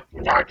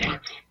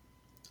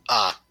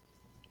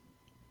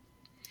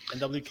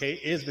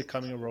 NWK is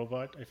becoming a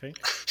robot, I think.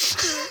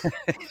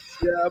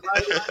 Yeah,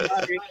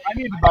 I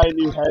need to buy a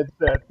new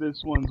headset.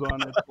 This one's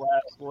on its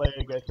last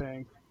leg, I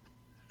think.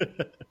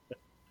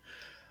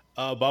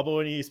 Bobo,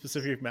 any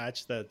specific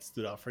match that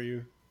stood out for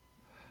you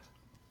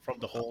from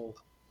the whole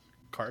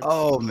card?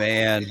 Oh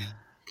man,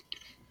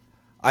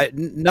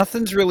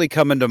 nothing's really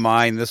coming to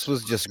mind. This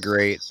was just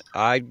great.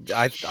 I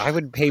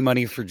would pay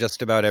money for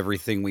just about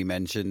everything we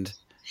mentioned.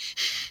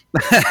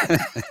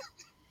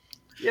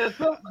 Yeah,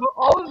 so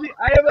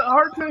I have a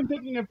hard time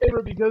picking a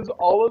favorite because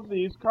all of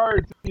these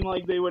cards seem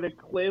like they would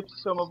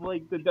eclipse some of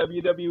like the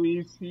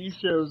WWE C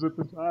shows at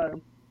the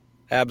time.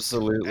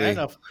 Absolutely. And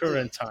of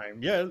current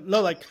time. Yeah,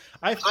 no, like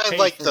I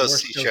like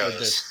those C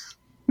shows.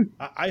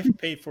 I've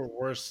paid for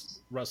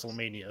worse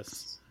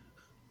WrestleManias.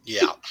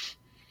 Yeah.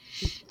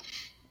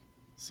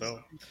 So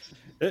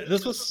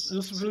this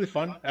was really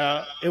fun.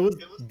 It was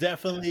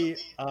definitely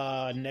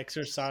an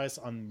exercise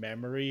on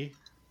memory.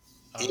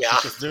 Yeah.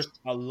 Because there's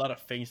a lot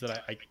of things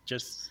that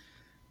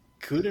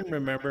couldn't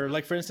remember.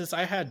 Like for instance,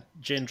 I had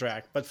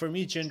Jindrak, but for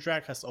me,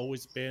 Jindrak has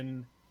always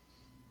been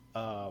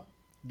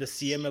the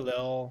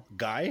CMLL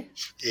guy.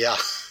 Yeah.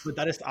 But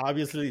that is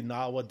obviously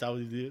not what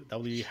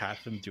WWE had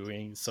him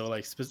doing. So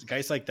like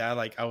guys like that,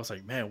 like I was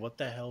like, man, what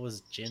the hell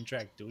was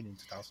Jindrak doing in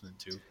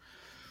 2002?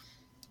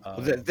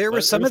 There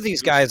were some of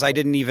these guys I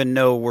didn't even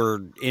know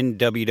were in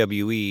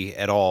WWE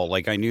at all.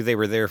 Like I knew they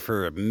were there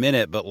for a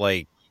minute, but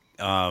like,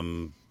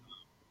 who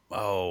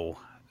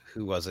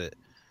was it?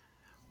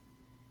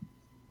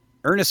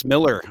 Ernest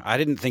Miller. I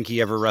didn't think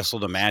he ever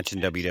wrestled a match in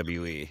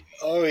WWE.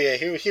 Oh yeah,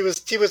 he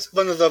was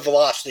one of the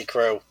Velocity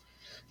crew.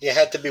 You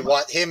had to be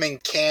him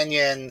and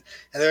Canyon,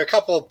 and there were a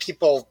couple of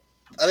people.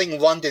 I think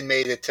London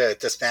made it to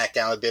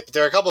SmackDown a bit, but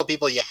there are a couple of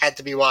people you had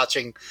to be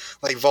watching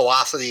like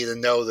Velocity to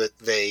know that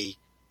they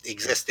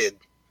existed.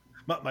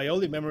 My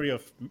only memory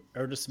of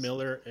Ernest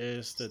Miller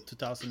is the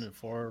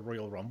 2004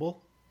 Royal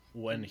Rumble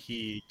when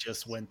he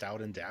just went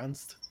out and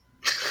danced.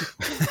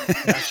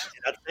 That's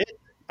it.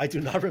 I do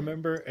not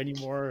remember any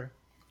more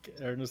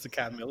Ernest the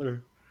Cat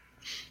Miller.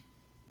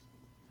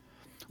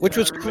 Which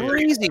was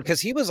crazy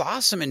because he was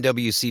awesome in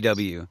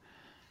WCW.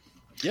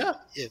 Yeah.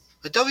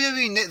 But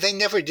WWE, they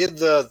never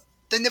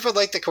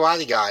liked the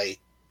karate guy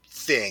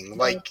thing.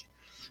 Like,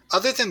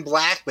 other than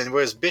Blackman,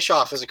 whereas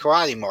Bischoff is a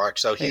karate mark,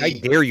 so he... I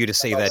dare you to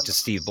say that to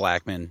Steve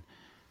Blackman.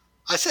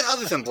 I said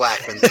other than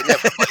Blackman, they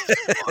never liked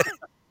him.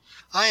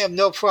 I have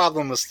no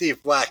problem with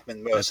Steve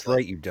Blackman, mostly. That's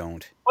right, you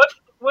don't.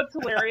 What's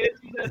hilarious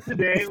is that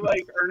today,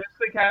 like, Ernest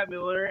the Cat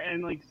Miller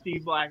and, like,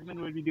 Steve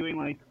Blackman would be doing,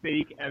 like,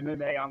 fake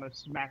MMA on the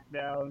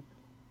SmackDown.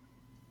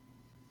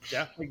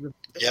 Yeah. Like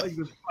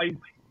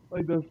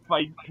the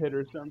fight pit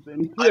or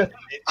something.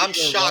 I'm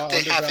shocked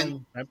they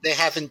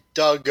haven't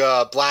dug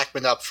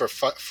Blackman up for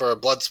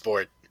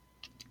Bloodsport.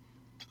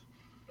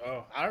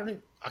 Oh, I don't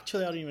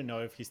even know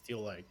if he's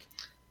still like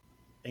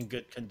in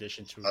good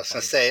condition to. I was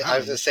gonna say,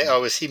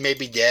 oh, is he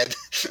maybe dead?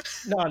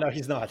 No,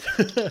 he's not.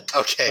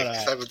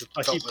 Okay, but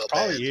he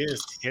probably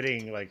is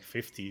hitting like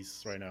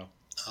 50s right now.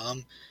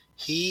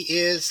 He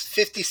is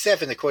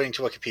 57 according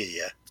to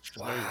Wikipedia.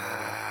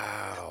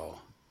 Wow.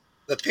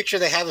 The picture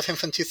they have of him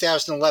from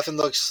 2011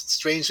 looks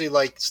strangely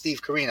like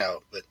Steve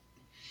Corino, but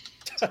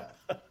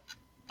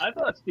I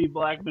thought Steve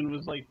Blackman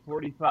was like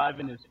 45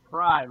 in his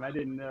prime. I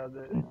didn't know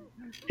that.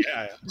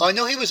 Yeah. Oh, I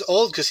know he was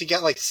old because he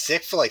got like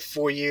sick for like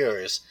 4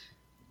 years.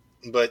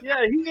 But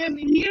yeah, he and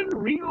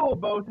Regal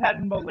both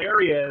had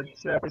malaria at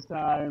several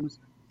times.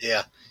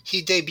 Yeah,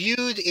 he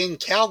debuted in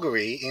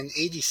Calgary in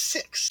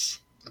 '86,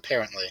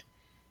 apparently.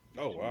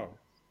 Oh wow.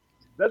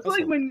 That's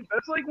when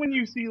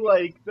you see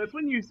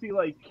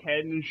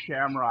Ken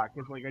Shamrock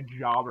as like a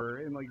jobber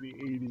in like the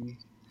 80s.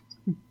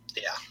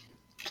 Yeah.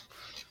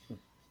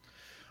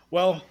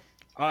 Well,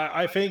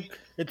 I think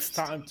it's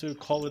time to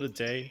call it a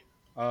day.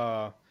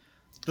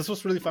 This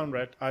was really fun,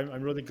 Red.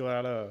 I'm really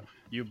glad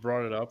you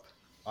brought it up.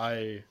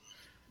 I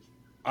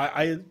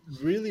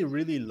really,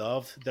 really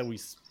loved that we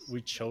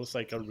chose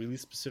like a really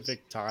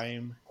specific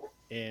time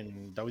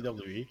in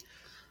WWE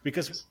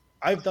because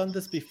I've done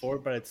this before,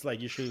 but it's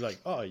like usually like,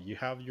 oh, you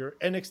have your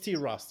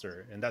NXT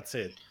roster and that's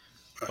it.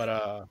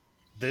 But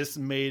this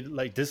made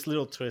like this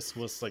little twist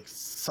was like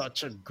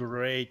such a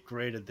great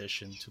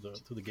addition to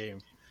the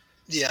game.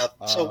 Yeah.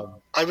 So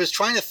I was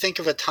trying to think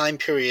of a time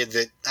period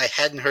that I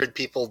hadn't heard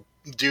people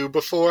do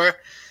before,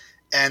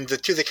 and the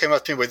two that came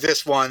up to me were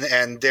this one,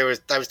 and I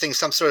was thinking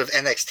some sort of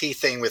NXT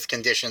thing with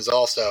conditions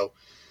also,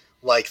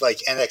 like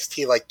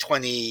NXT like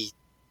 13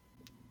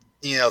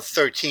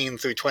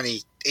 through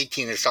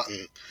 2018 or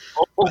something.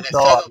 Oh, I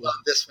thought about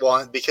this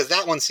one because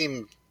that one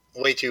seemed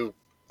way too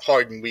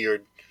hard and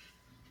weird.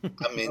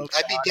 I mean,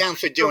 I'd be down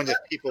for doing it if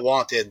people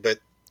wanted, but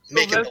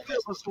make it. Sylvester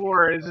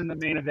LaFleur is in the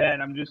main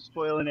event. I'm just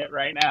spoiling it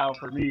right now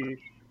for me.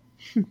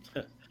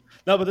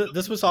 No, but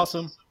this was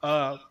awesome.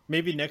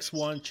 Maybe next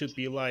one should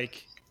be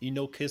like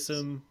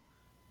Inokiism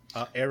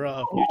era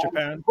of New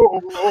Japan.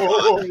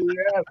 Oh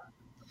yeah.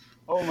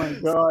 Oh my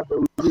God.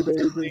 We'll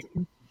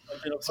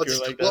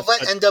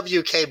let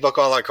NWK book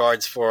all our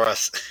cards for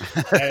us.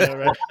 Yeah,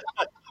 right.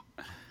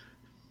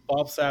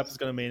 Bob Sapp is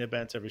going to main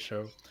event every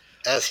show.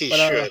 As he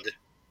should.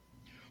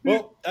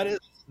 Well,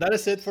 that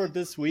is it for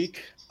this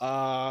week.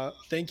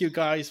 Thank you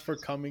guys for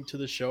coming to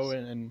the show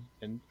and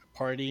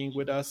partying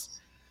with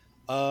us.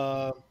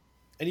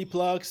 Any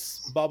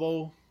plugs?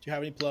 Bobo, do you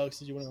have any plugs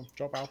that you want to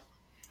drop out?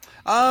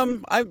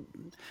 I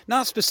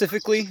not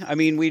specifically. I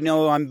mean, we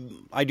know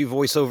I do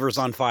voiceovers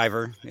on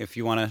Fiverr. If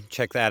you want to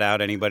check that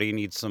out, anybody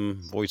needs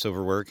some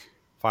voiceover work,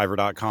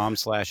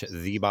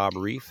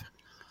 fiverr.com/thebobreef.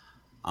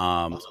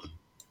 Awesome.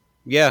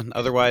 Yeah,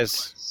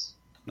 otherwise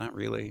not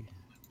really,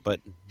 but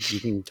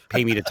you can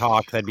pay me to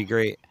talk. That'd be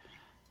great.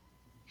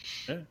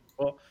 Yeah.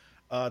 Well,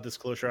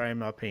 disclosure, I am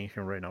not paying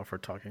him right now for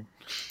talking.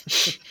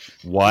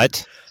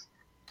 What?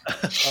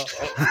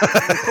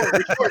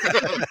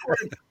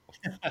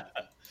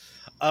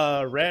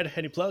 Red,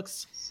 any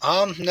plugs?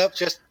 Nope,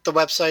 just the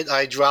website.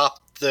 I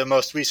dropped the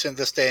most recent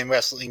This Day in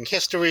Wrestling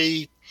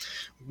History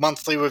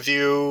monthly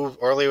review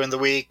earlier in the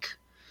week.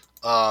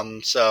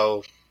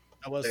 So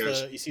that was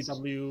the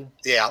ECW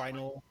yeah.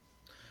 final.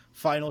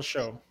 final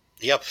show.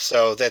 Yep.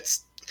 So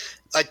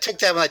I took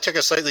that when I took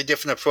a slightly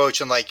different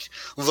approach and like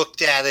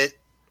looked at it,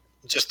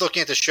 just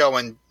looking at the show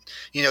and,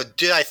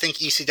 did I think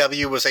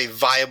ECW was a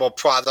viable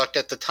product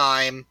at the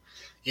time,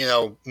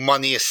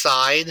 money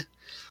aside?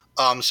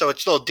 So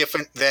it's a little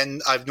different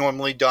than I've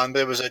normally done,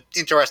 but it was an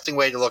interesting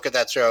way to look at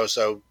that show.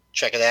 So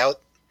check it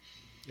out.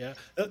 Yeah,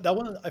 that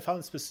one I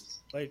found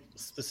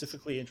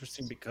specifically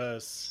interesting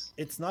because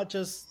it's not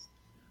just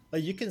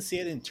like you can see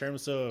it in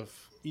terms of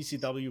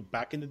ECW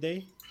back in the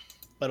day,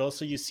 but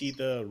also you see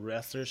the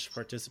wrestlers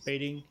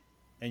participating,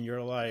 and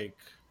you're like,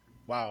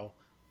 wow,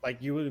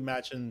 like you would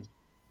imagine,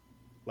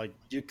 like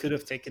you could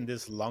have taken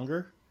this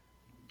longer,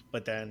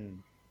 but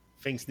then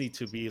things need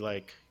to be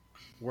like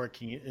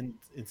working in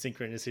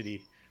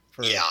synchronicity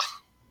for this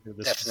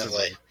definitely.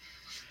 specific.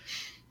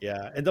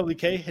 Yeah,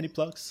 NWK, any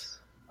plugs?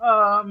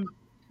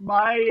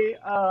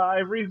 I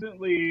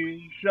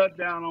recently shut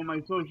down all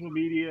my social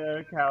media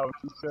accounts,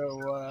 so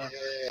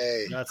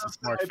That's a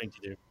smart thing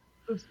to do.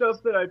 The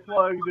stuff that I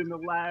plugged in the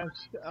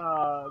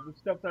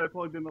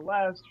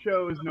last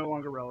show is no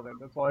longer relevant.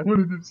 That's all I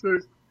wanted to say.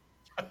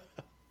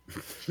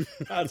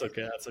 That's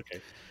okay.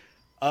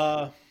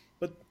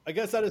 But I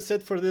guess that is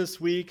it for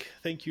this week.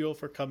 Thank you all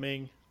for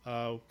coming.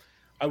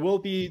 I will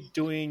be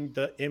doing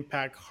the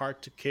Impact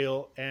Hard to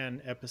Kill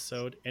and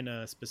episode in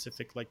a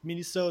specific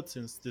mini-sode,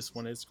 since this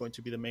one is going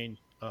to be the main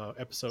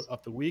episode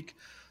of the week.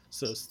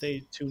 So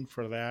stay tuned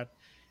for that.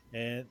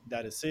 And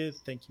that is it.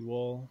 Thank you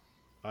all.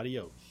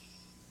 Adios.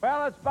 Well,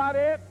 that's about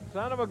it.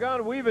 Son of a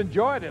gun, we've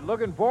enjoyed it.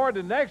 Looking forward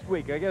to next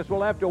week. I guess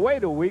we'll have to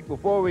wait a week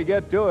before we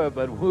get to it,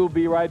 but we'll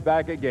be right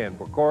back again.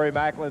 For Corey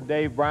Macklin,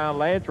 Dave Brown,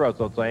 Lance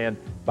Russell saying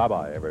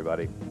bye-bye,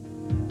 everybody.